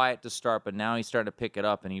was quiet to start, but now he's starting to pick it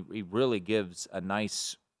up, and he really gives a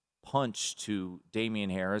nice punch to Damian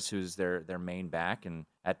Harris, who's their main back, and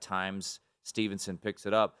at times Stevenson picks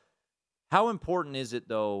it up. How important is it,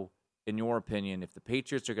 though, in your opinion, if the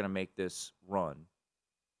Patriots are going to make this run,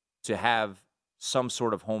 to have some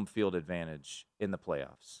sort of home field advantage in the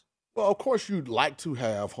playoffs? Well, of course, you'd like to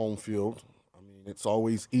have home field. I mean, it's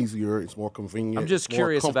always easier. It's more convenient. I'm just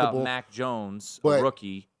curious about Mac Jones, a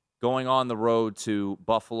rookie, going on the road to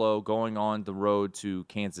Buffalo, going on the road to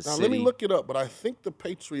Kansas City. Let me look it up, but I think the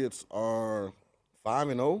Patriots are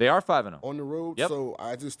 5-0. They are 5-0 on the road. Yep. So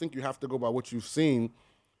I just think you have to go by what you've seen.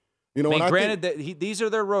 You know, granted that these are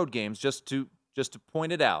their road games. Just to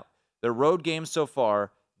point it out, their road games so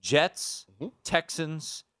far: Jets,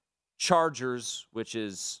 Texans, Chargers, which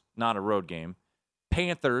is not a road game,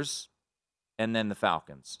 Panthers, and then the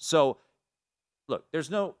Falcons. So, look,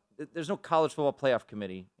 there's no college football playoff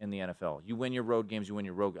committee in the NFL. You win your road games, you win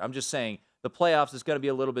your road games. I'm just saying the playoffs is going to be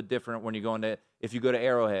a little bit different when if you go to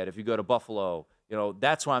Arrowhead, if you go to Buffalo. You know,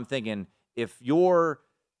 that's why I'm thinking, if you're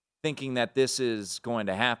thinking that this is going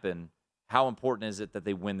to happen, how important is it that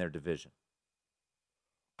they win their division?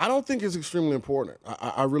 I don't think it's extremely important.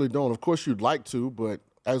 I really don't. Of course, you'd like to, but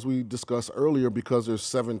as we discussed earlier, because there's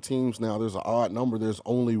 7 teams now, there's an odd number. There's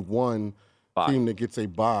only one team that gets a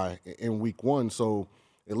bye in week 1. So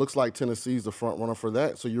it looks like Tennessee's the front runner for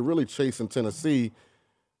that. So you're really chasing Tennessee.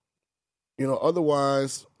 You know,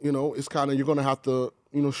 otherwise, you know, it's kind of, you're going to have to,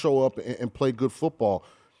 you know, show up and play good football.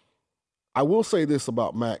 I will say this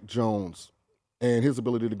about Mac Jones and his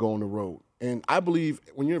ability to go on the road. And I believe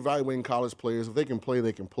when you're evaluating college players, if they can play,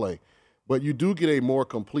 they can play. But you do get a more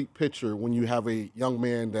complete picture when you have a young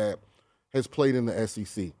man that has played in the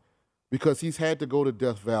SEC, because he's had to go to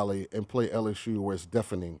Death Valley and play LSU where it's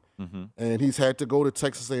deafening. And he's had to go to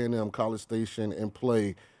Texas A&M College Station and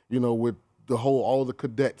play, you know, with all the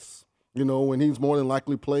cadets, you know, and he's more than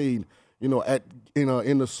likely played, you know,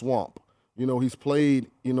 in the swamp. You know, he's played,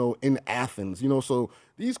 you know, in Athens, you know. So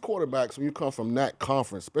these quarterbacks, when you come from that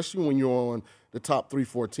conference, especially when you're on the top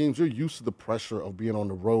 3-4 teams, you're used to the pressure of being on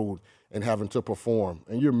the road and having to perform.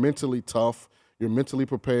 And you're mentally tough. You're mentally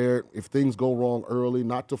prepared if things go wrong early,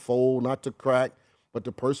 not to fold, not to crack, but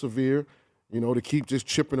to persevere, you know, to keep just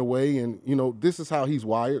chipping away. And, you know, this is how he's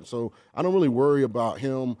wired. So I don't really worry about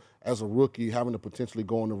him as a rookie having to potentially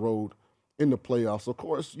go on the road in the playoffs. Of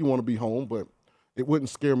course, you want to be home, but it wouldn't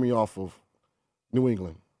scare me off of New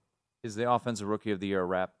England. Is the Offensive Rookie of the Year a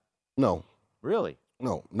wrap? No. Really?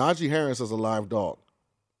 No. Najee Harris is a live dog.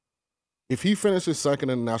 If he finishes second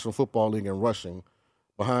in the National Football League in rushing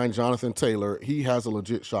behind Jonathan Taylor, he has a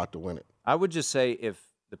legit shot to win it. I would just say if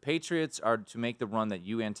the Patriots are to make the run that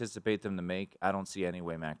you anticipate them to make, I don't see any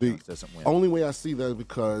way Mac Jones doesn't win. The only way I see that is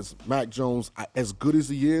because Mac Jones, as good as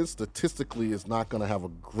he is, statistically is not going to have a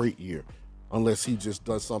great year unless he just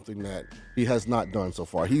does something that he has not done so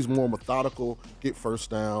far. He's more methodical, get first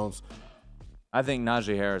downs. I think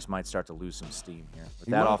Najee Harris might start to lose some steam here. With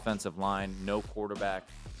that offensive line, no quarterback.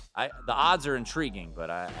 The odds are intriguing, but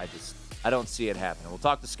I don't see it happening. We'll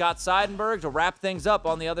talk to Scott Seidenberg to wrap things up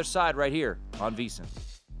on the other side right here on VSiN.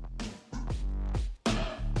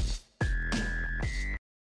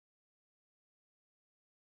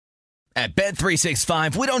 At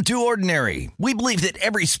Bet365, we don't do ordinary. We believe that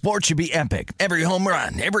every sport should be epic. Every home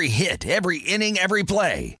run, every hit, every inning, every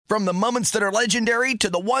play. From the moments that are legendary to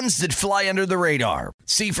the ones that fly under the radar.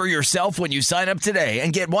 See for yourself when you sign up today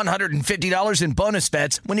and get $150 in bonus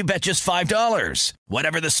bets when you bet just $5.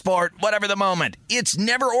 Whatever the sport, whatever the moment, it's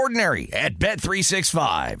never ordinary at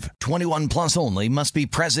Bet365. 21 plus only. Must be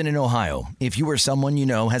present in Ohio. If you or someone you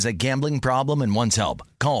know has a gambling problem and wants help,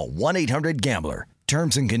 call 1-800-GAMBLER.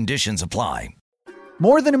 Terms and conditions apply.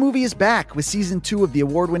 More Than a Movie is back with season 2 of the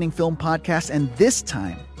award-winning film podcast, and this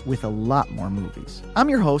time with a lot more movies. I'm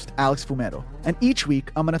your host, Alex Fumero, and each week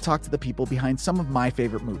I'm going to talk to the people behind some of my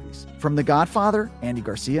favorite movies. From The Godfather, Andy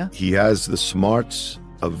Garcia. He has the smarts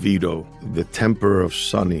of Vito, the temper of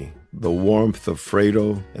Sonny, the warmth of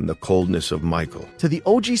Fredo, and the coldness of Michael. To the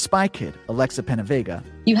OG Spy Kid, Alexa Penavega.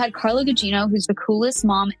 You had Carla Gugino, who's the coolest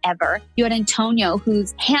mom ever. You had Antonio,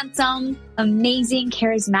 who's handsome, amazing,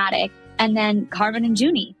 charismatic. And then Carmen and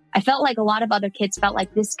Junie. I felt like a lot of other kids felt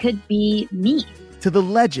like this could be me. To the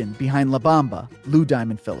legend behind La Bamba, Lou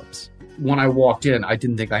Diamond Phillips. When I walked in, I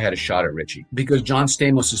didn't think I had a shot at Richie because John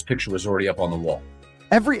Stamos' picture was already up on the wall.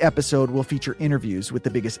 Every episode will feature interviews with the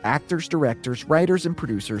biggest actors, directors, writers, and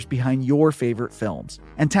producers behind your favorite films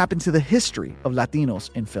and tap into the history of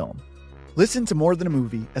Latinos in film. Listen to More Than a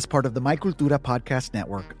Movie as part of the My Cultura podcast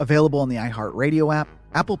network, available on the iHeartRadio app,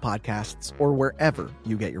 Apple Podcasts, or wherever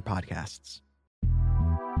you get your podcasts.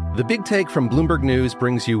 The Big Take from Bloomberg News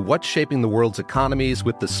brings you what's shaping the world's economies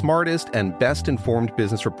with the smartest and best-informed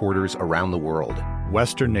business reporters around the world.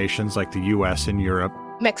 Western nations like the U.S. and Europe.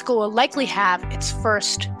 Mexico will likely have its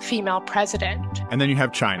first female president. And then you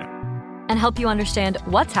have China. And help you understand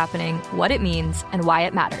what's happening, what it means, and why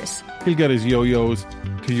it matters. He'll get his yo-yos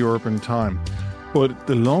to Europe in time. But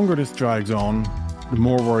the longer this drags on, the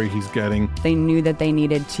more worried he's getting. They knew that they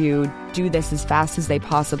needed to do this as fast as they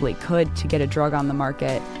possibly could to get a drug on the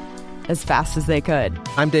market as fast as they could.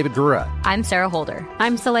 I'm David Gura. I'm Sarah Holder.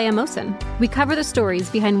 I'm Saleha Mohsen. We cover the stories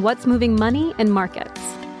behind what's moving money and markets.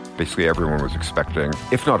 Basically, everyone was expecting,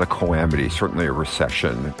 if not a calamity, certainly a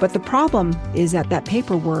recession. But the problem is that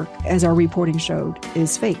paperwork, as our reporting showed,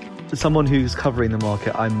 is fake. As someone who's covering the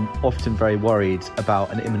market, I'm often very worried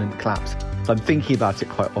about an imminent collapse. So I'm thinking about it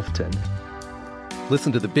quite often.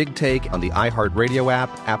 Listen to The Big Take on the iHeartRadio app,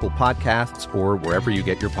 Apple Podcasts, or wherever you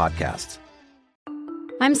get your podcasts.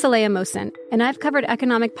 I'm Saleha Mohsen, and I've covered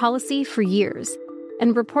economic policy for years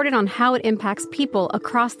and reported on how it impacts people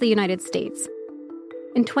across the United States.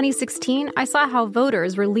 In 2016, I saw how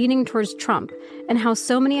voters were leaning towards Trump and how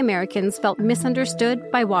so many Americans felt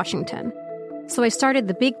misunderstood by Washington. So I started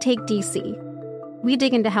The Big Take DC. We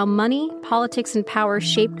dig into how money, politics, and power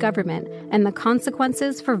shape government and the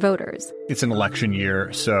consequences for voters. It's an election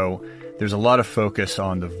year, so there's a lot of focus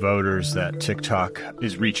on the voters that TikTok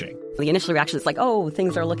is reaching. The initial reaction is like, oh,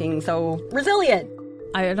 things are looking so resilient.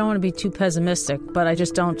 I don't want to be too pessimistic, but I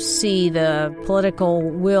just don't see the political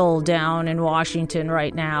will down in Washington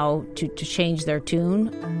right now to change their tune.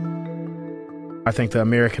 I think the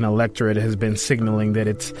American electorate has been signaling that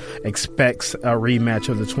it expects a rematch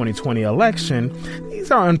of the 2020 election.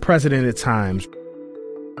 These are unprecedented times.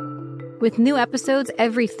 With new episodes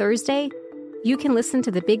every Thursday, you can listen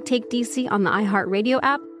to The Big Take DC on the iHeartRadio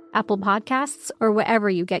app, Apple Podcasts, or wherever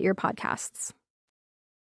you get your podcasts.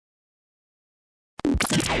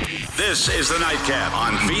 This is the Nightcap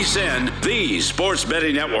on VSiN, the Sports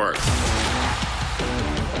Betting Network.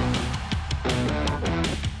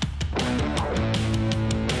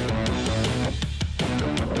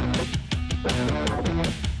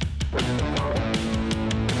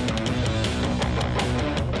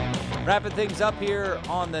 Wrapping things up here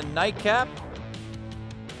on the Nightcap.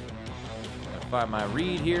 Gonna find my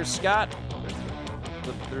read here, Scott.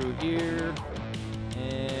 Flip through here.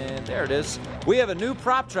 And there it is. We have a new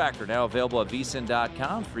prop tracker now available at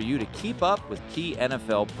VSiN.com for you to keep up with key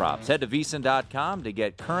NFL props. Head to VSiN.com to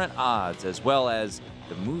get current odds as well as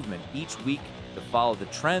the movement each week to follow the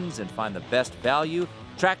trends and find the best value.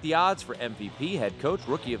 Track the odds for MVP, head coach,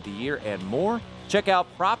 rookie of the year, and more. Check out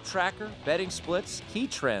Prop Tracker, betting splits, key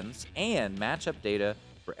trends, and matchup data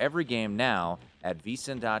for every game now at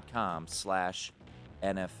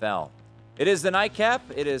VSiN.com/NFL. It is the Nightcap.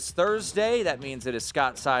 It is Thursday. That means it is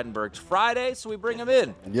Scott Seidenberg's Friday, so we bring him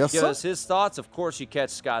in. Yes, Give sir. us his thoughts. Of course, you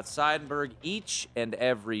catch Scott Seidenberg each and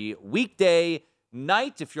every weekday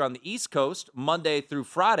night. If you're on the East Coast, Monday through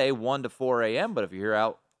Friday, 1 to 4 a.m. But if you're here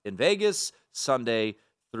out in Vegas, Sunday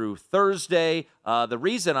through Thursday. The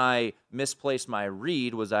reason I misplaced my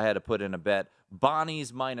read was I had to put in a bet.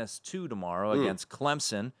 Bonnies -2 tomorrow against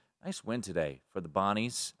Clemson. Nice win today for the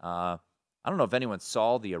Bonnies. I don't know if anyone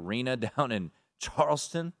saw the arena down in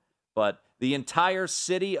Charleston But the entire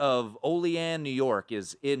city of Olean, New York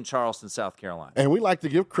is in Charleston, South Carolina. And we like to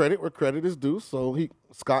give credit where credit is due. So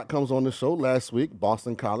Scott comes on the show last week.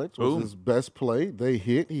 Boston College was his best play. They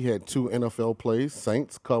hit. He had 2 NFL plays.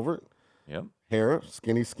 Saints covered. Yep. Hair,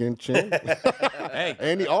 skinny skin chin. Hey.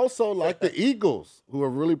 And he also liked the Eagles, who are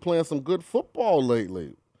really playing some good football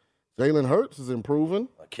lately. Jalen Hurts is improving.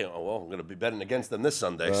 I'm going to be betting against them this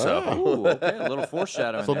Sunday. Yeah. So Ooh, okay, a little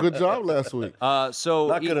foreshadowing. So there. good job last week. So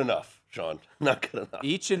not good enough, Sean. Not good enough.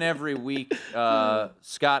 Each and every week,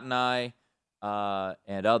 Scott and I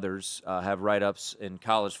and others have write-ups in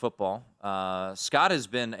college football. Scott has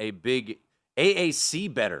been a big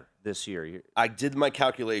AAC bettor this year. I did my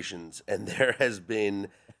calculations, and there has been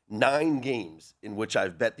 9 games in which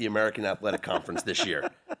I've bet the American Athletic Conference this year.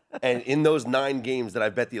 And in those 9 games that I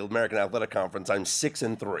bet the American Athletic Conference, I'm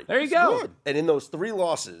 6-3. There you go. Good. And in those 3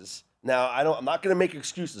 losses, now I'm not going to make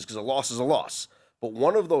excuses because a loss is a loss. But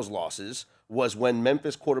one of those losses was when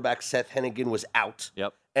Memphis quarterback Seth Hennigan was out.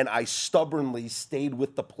 Yep. And I stubbornly stayed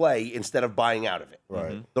with the play instead of buying out of it.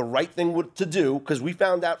 Right. Mm-hmm. The right thing to do, because we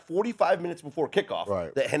found out 45 minutes before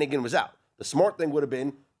kickoff that Hennigan was out. The smart thing would have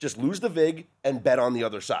been just lose the VIG and bet on the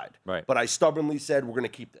other side. Right. But I stubbornly said we're going to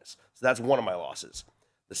keep this. So that's one of my losses.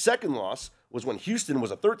 The second loss was when Houston was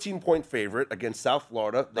a 13-point favorite against South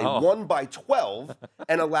Florida. They won by 12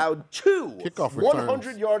 and allowed 2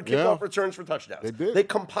 100-yard kickoff returns for touchdowns. They did. They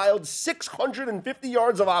compiled 650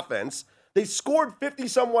 yards of offense. They scored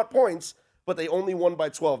 50-somewhat points, but they only won by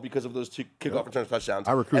 12 because of those 2 kickoff returns for touchdowns.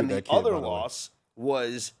 I recruited and that the kid, other by the way. loss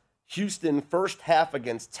was Houston first half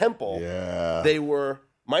against Temple. Yeah. They were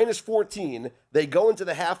minus 14. They go into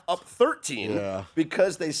the half up 13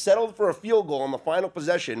 because they settled for a field goal on the final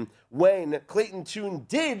possession when Clayton Tune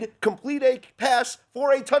did complete a pass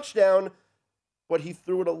for a touchdown, but he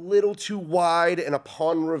threw it a little too wide, and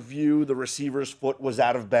upon review, the receiver's foot was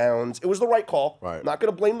out of bounds. It was the right call. Right. I'm not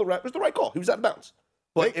going to blame the ref. It was the right call. He was out of bounds.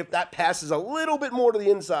 But if that passes a little bit more to the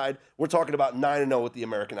inside, we're talking about 9-0 with the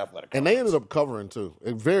American Athletic Conference. And they ended up covering, too.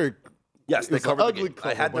 Yes, they It was an covered the ugly game. cover,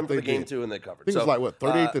 I had them but for the they game, did. too, and they covered. I think it was like, what,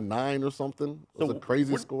 38-9 or something? It was a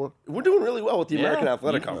crazy score. We're doing really well with the Yeah. American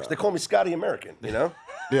Athletic Conference. They call me Scotty American, you know?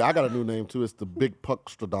 Yeah, I got a new name, too. It's the Big Puck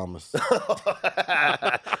Stradamus.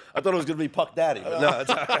 I thought it was going to be Puck Daddy, but no, it's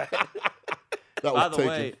all right. That was By the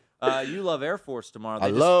taken. way, you love Air Force tomorrow. I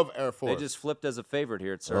love Air Force. They just flipped as a favorite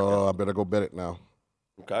here at Circa. Oh, I better go bet it now.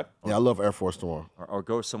 Okay. Yeah, I love Air Force tomorrow. Or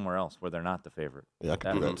go somewhere else where they're not the favorite. Yeah, I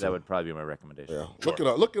can do that, too. That would probably be my recommendation. Yeah.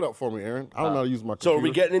 Look it up for me, Aaron. I don't know how to use my computer. So are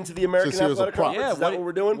we getting into the American Since here's a Athletic prop. Conference? Is that what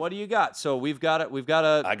we're doing? What do you got? So we've got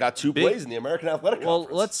a. I got 2 plays in the American Athletic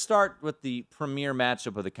Conference. Well, let's start with the premier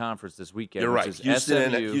matchup of the conference this weekend. You're which right. is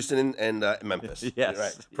Houston and Memphis. Yes. You're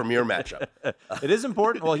right. Premier matchup. It is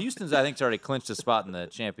important. Well, Houston's, I think, has already clinched a spot in the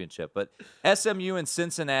championship. But SMU and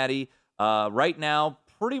Cincinnati, right now,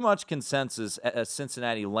 pretty much consensus,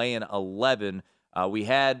 Cincinnati laying 11. We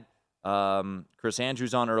had Chris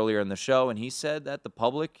Andrews on earlier in the show, and he said that the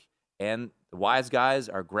public and the wise guys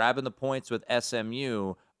are grabbing the points with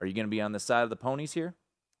SMU. Are you going to be on the side of the ponies here?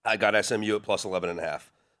 I got SMU at plus 11.5,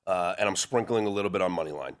 and I'm sprinkling a little bit on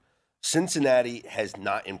money line. Cincinnati has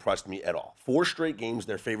not impressed me at all. 4 straight games,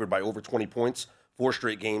 they're favored by over 20 points. 4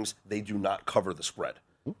 straight games, they do not cover the spread.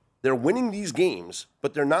 They're winning these games,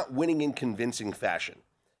 but they're not winning in convincing fashion.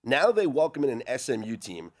 Now they welcome in an SMU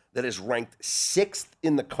team that is ranked 6th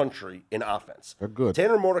in the country in offense. They're good.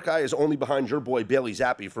 Tanner Mordecai is only behind your boy Bailey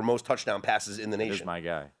Zappi for most touchdown passes in the nation. Here's my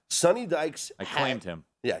guy. Sonny Dykes. I claimed him.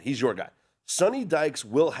 Yeah, he's your guy. Sonny Dykes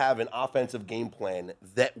will have an offensive game plan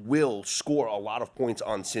that will score a lot of points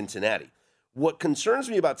on Cincinnati. What concerns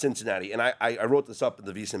me about Cincinnati, and I wrote this up in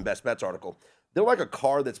the VSiN Best Bets article, they're like a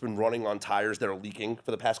car that's been running on tires that are leaking for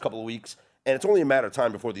the past couple of weeks, and it's only a matter of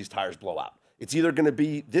time before these tires blow out. It's either going to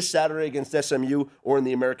be this Saturday against SMU or in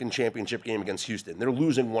the American Championship game against Houston. They're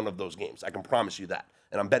losing one of those games. I can promise you that,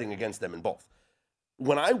 and I'm betting against them in both.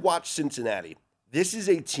 When I watch Cincinnati, this is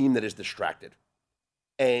a team that is distracted.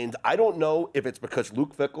 And I don't know if it's because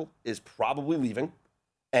Luke Fickell is probably leaving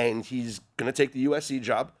and he's going to take the USC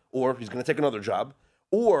job, or he's going to take another job,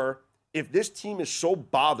 or if this team is so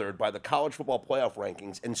bothered by the college football playoff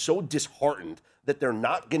rankings and so disheartened that they're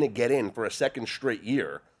not going to get in for a second straight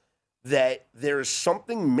year, that there's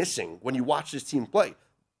something missing when you watch this team play.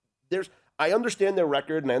 I understand their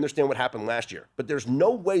record and I understand what happened last year, but there's no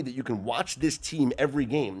way that you can watch this team every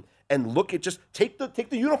game and look at just take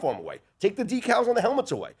the uniform away, take the decals on the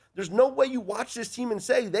helmets away. There's no way you watch this team and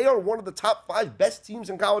say they are one of the top 5 best teams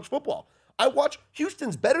in college football. I watch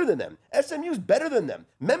Houston's better than them. SMU's better than them.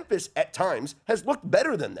 Memphis at times has looked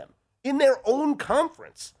better than them in their own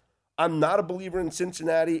conference. I'm not a believer in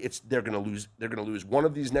Cincinnati. They're going to lose. They're going to lose one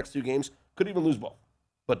of these next 2 games. Could even lose both,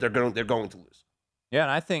 but they're going to lose. Yeah,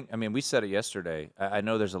 and I think, we said it yesterday. I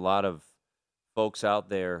know there's a lot of folks out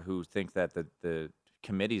there who think that the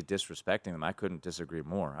committee's disrespecting them. I couldn't disagree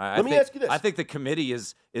more. Let me ask you this. I think the committee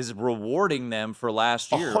is rewarding them for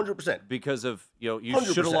last year. 100%. Because of, you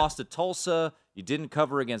 100%. should have lost to Tulsa. You didn't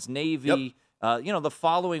cover against Navy. Yep. The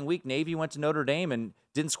following week, Navy went to Notre Dame and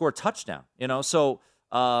didn't score a touchdown. So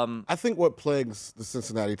I think what plagues the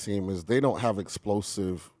Cincinnati team is they don't have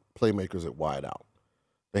explosive playmakers at wide out.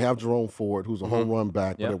 They have Jerome Ford, who's a home run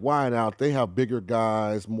back, but at wide out, they have bigger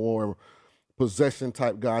guys, more possession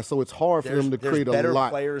type guys. So it's hard for them to create a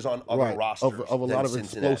lot players on other rosters of a lot of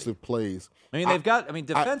explosive plays. They've got.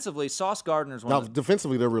 Defensively, Sauce Gardner's one.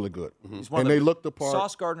 Defensively, they're really good, and they look the part.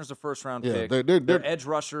 Sauce Gardner's a first-round pick. They're edge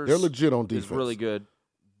rushers. They're legit on defense. Is really good.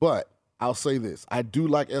 But I'll say this: I do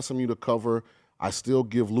like SMU to cover. I still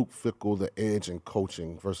give Luke Fickell the edge in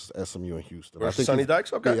coaching versus SMU and Houston. Versus Sonny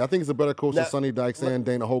Dykes? Okay. Yeah, I think he's a better coach than Sonny Dykes and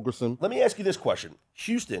Dana Holgorsen. Let me ask you this question.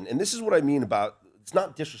 Houston, and this is what I mean about, it's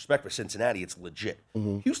not disrespect for Cincinnati, it's legit.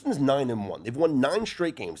 Houston's 9-1. They've won 9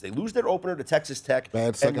 straight games. They lose their opener to Texas Tech.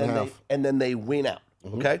 Bad second half. And then they win out,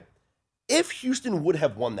 okay? If Houston would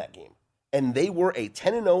have won that game, and they were a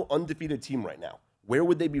 10-0 undefeated team right now, where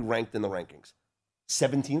would they be ranked in the rankings?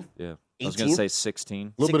 17th? Yeah. 18th? I was going to say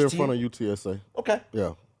 16. A little bit in front of UTSA. Okay.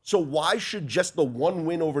 Yeah. So why should just the one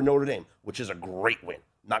win over Notre Dame, which is a great win,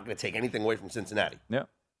 not going to take anything away from Cincinnati. Yeah.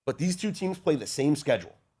 But these 2 teams play the same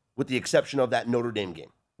schedule, with the exception of that Notre Dame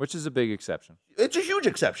game. Which is a big exception. It's a huge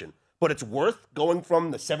exception. But it's worth going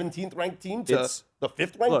from the 17th ranked team to the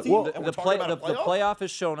 5th ranked team. The playoff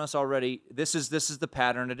has shown us already, this is the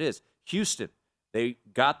pattern it is. Houston, they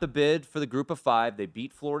got the bid for the group of 5. They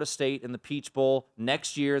beat Florida State in the Peach Bowl.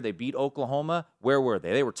 Next year, they beat Oklahoma. Where were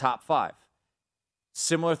they? They were top 5.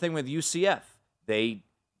 Similar thing with UCF. They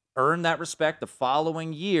earned that respect. The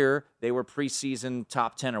following year, they were preseason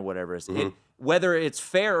top 10 or whatever it is. Whether it's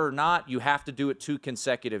fair or not, you have to do it 2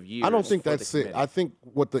 consecutive years. I don't think that's it. I think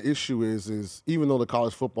what the issue is even though the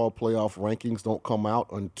college football playoff rankings don't come out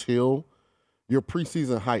until your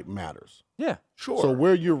preseason hype matters. Yeah, sure. So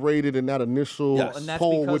where you're rated in that initial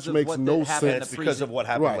poll, which makes no sense. That's because of what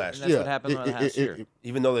happened last year. That's what happened last year.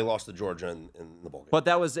 Even though they lost to Georgia in the bowl game. But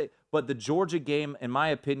that was it. But the Georgia game, in my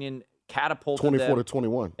opinion, catapulted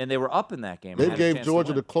 24-21. And they were up in that game. They gave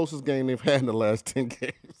Georgia the closest game they've had in the last 10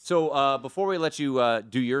 games. So before we let you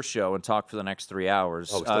do your show and talk for the next 3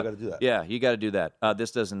 hours. Oh, we still got to do that. Yeah, you got to do that.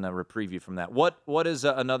 This doesn't reprieve you from that. What is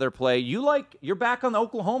another play? You're back on the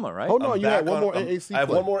Oklahoma, right? Oh, no, you had one more AAC play. I have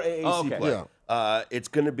one more AAC okay. play. Yeah. It's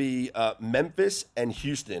going to be Memphis and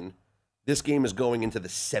Houston. This game is going into the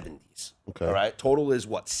 70s. Okay. All right. Total is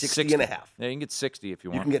what? 60 and a half. Yeah, you can get 60 if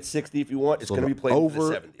you want. You can get 60 if you want. It's So going to be played in the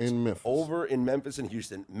 70s. in Memphis. Over in Memphis and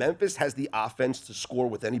Houston. Memphis has the offense to score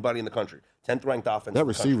with anybody in the country. 10th ranked offense. That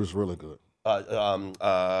receiver's really good. Calvin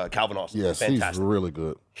Austin. Yes, fantastic. he's really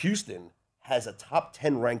good. Houston has a top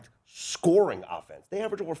 10 ranked scoring offense. They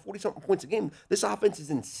average over 40-something points a game. This offense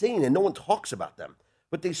is insane, and no one talks about them.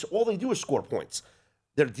 But all they do is score points.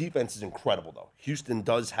 Their defense is incredible, though. Houston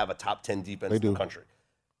does have a top 10 defense in the country.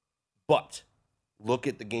 But look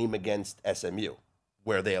at the game against SMU,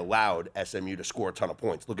 where they allowed SMU to score a ton of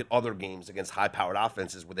points. Look at other games against high-powered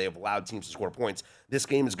offenses where they have allowed teams to score points. This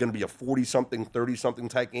game is going to be a 40-something, 30-something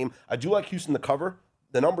type game. I do like Houston to cover.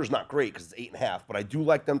 The number's not great because it's 8.5, but I do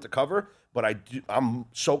like them to cover. But I'm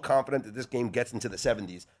so confident that this game gets into the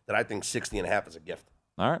 70s that I think 60.5 is a gift.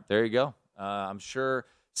 All right, there you go. I'm sure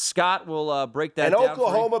Scott will break that down. And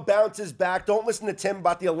Oklahoma bounces back. Don't listen to Tim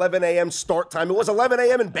about the 11 a.m. start time. It was 11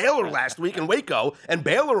 a.m. in Baylor last week in Waco, and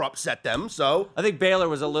Baylor upset them. So I think Baylor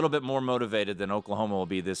was a little bit more motivated than Oklahoma will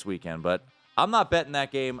be this weekend. But I'm not betting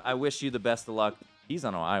that game. I wish you the best of luck. He's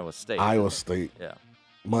on Iowa State. Iowa State. Yeah.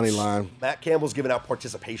 Money line. Matt Campbell's giving out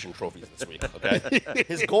participation trophies this week, okay?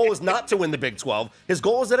 His goal is not to win the Big 12. His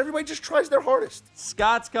goal is that everybody just tries their hardest.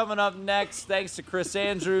 Scott's coming up next. Thanks to Chris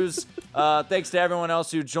Andrews. Thanks to everyone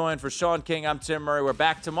else who joined. For Sean King, I'm Tim Murray. We're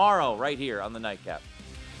back tomorrow right here on the Nightcap.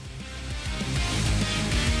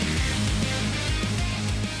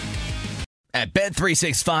 At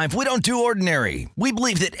Bet365, we don't do ordinary. We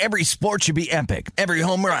believe that every sport should be epic. Every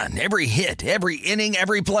home run, every hit, every inning,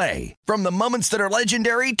 every play. From the moments that are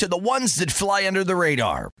legendary to the ones that fly under the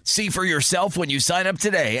radar. See for yourself when you sign up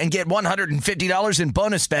today and get $150 in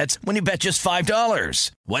bonus bets when you bet just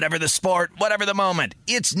 $5. Whatever the sport, whatever the moment,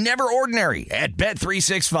 it's never ordinary at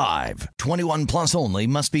Bet365. 21 plus only.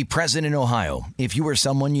 Must be present in Ohio. If you or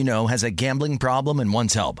someone you know has a gambling problem and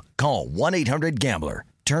wants help, call 1-800-GAMBLER.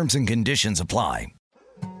 Terms and conditions apply.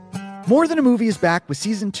 More Than a Movie is back with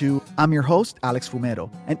Season 2. I'm your host, Alex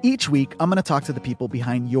Fumero, and each week I'm going to talk to the people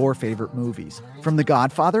behind your favorite movies. From The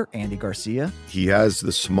Godfather, Andy Garcia. He has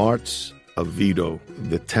the smarts of Vito,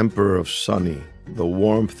 the temper of Sonny, the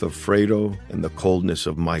warmth of Fredo, and the coldness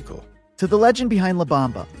of Michael. To the legend behind La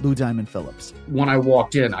Bamba, Lou Diamond Phillips. When I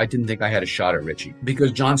walked in, I didn't think I had a shot at Richie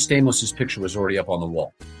because John Stamos' picture was already up on the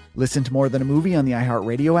wall. Listen to More Than a Movie on the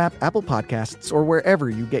iHeartRadio app, Apple Podcasts, or wherever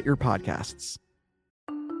you get your podcasts.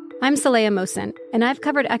 I'm Saleha Mohsin, and I've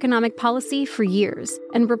covered economic policy for years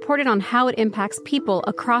and reported on how it impacts people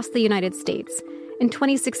across the United States. In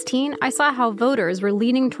 2016, I saw how voters were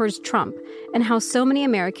leaning towards Trump and how so many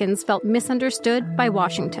Americans felt misunderstood by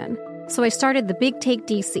Washington. So I started The Big Take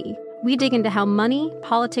DC. We dig into how money,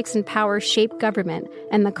 politics, and power shape government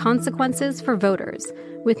and the consequences for voters.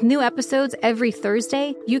 With new episodes every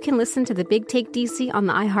Thursday, you can listen to The Big Take DC on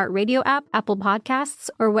the iHeartRadio app, Apple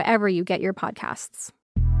Podcasts, or wherever you get your podcasts.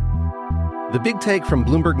 The Big Take from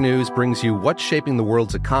Bloomberg News brings you what's shaping the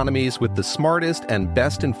world's economies with the smartest and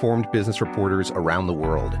best-informed business reporters around the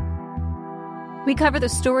world. We cover the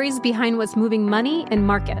stories behind what's moving money and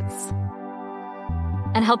markets,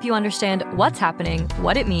 and help you understand what's happening,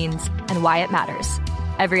 what it means, and why it matters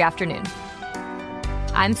every afternoon.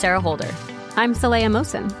 I'm Sarah Holder. I'm Saleha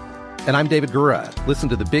Mohsin. And I'm David Gura. Listen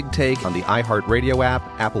to The Big Take on the iHeartRadio app,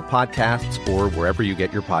 Apple Podcasts, or wherever you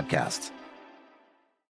get your podcasts.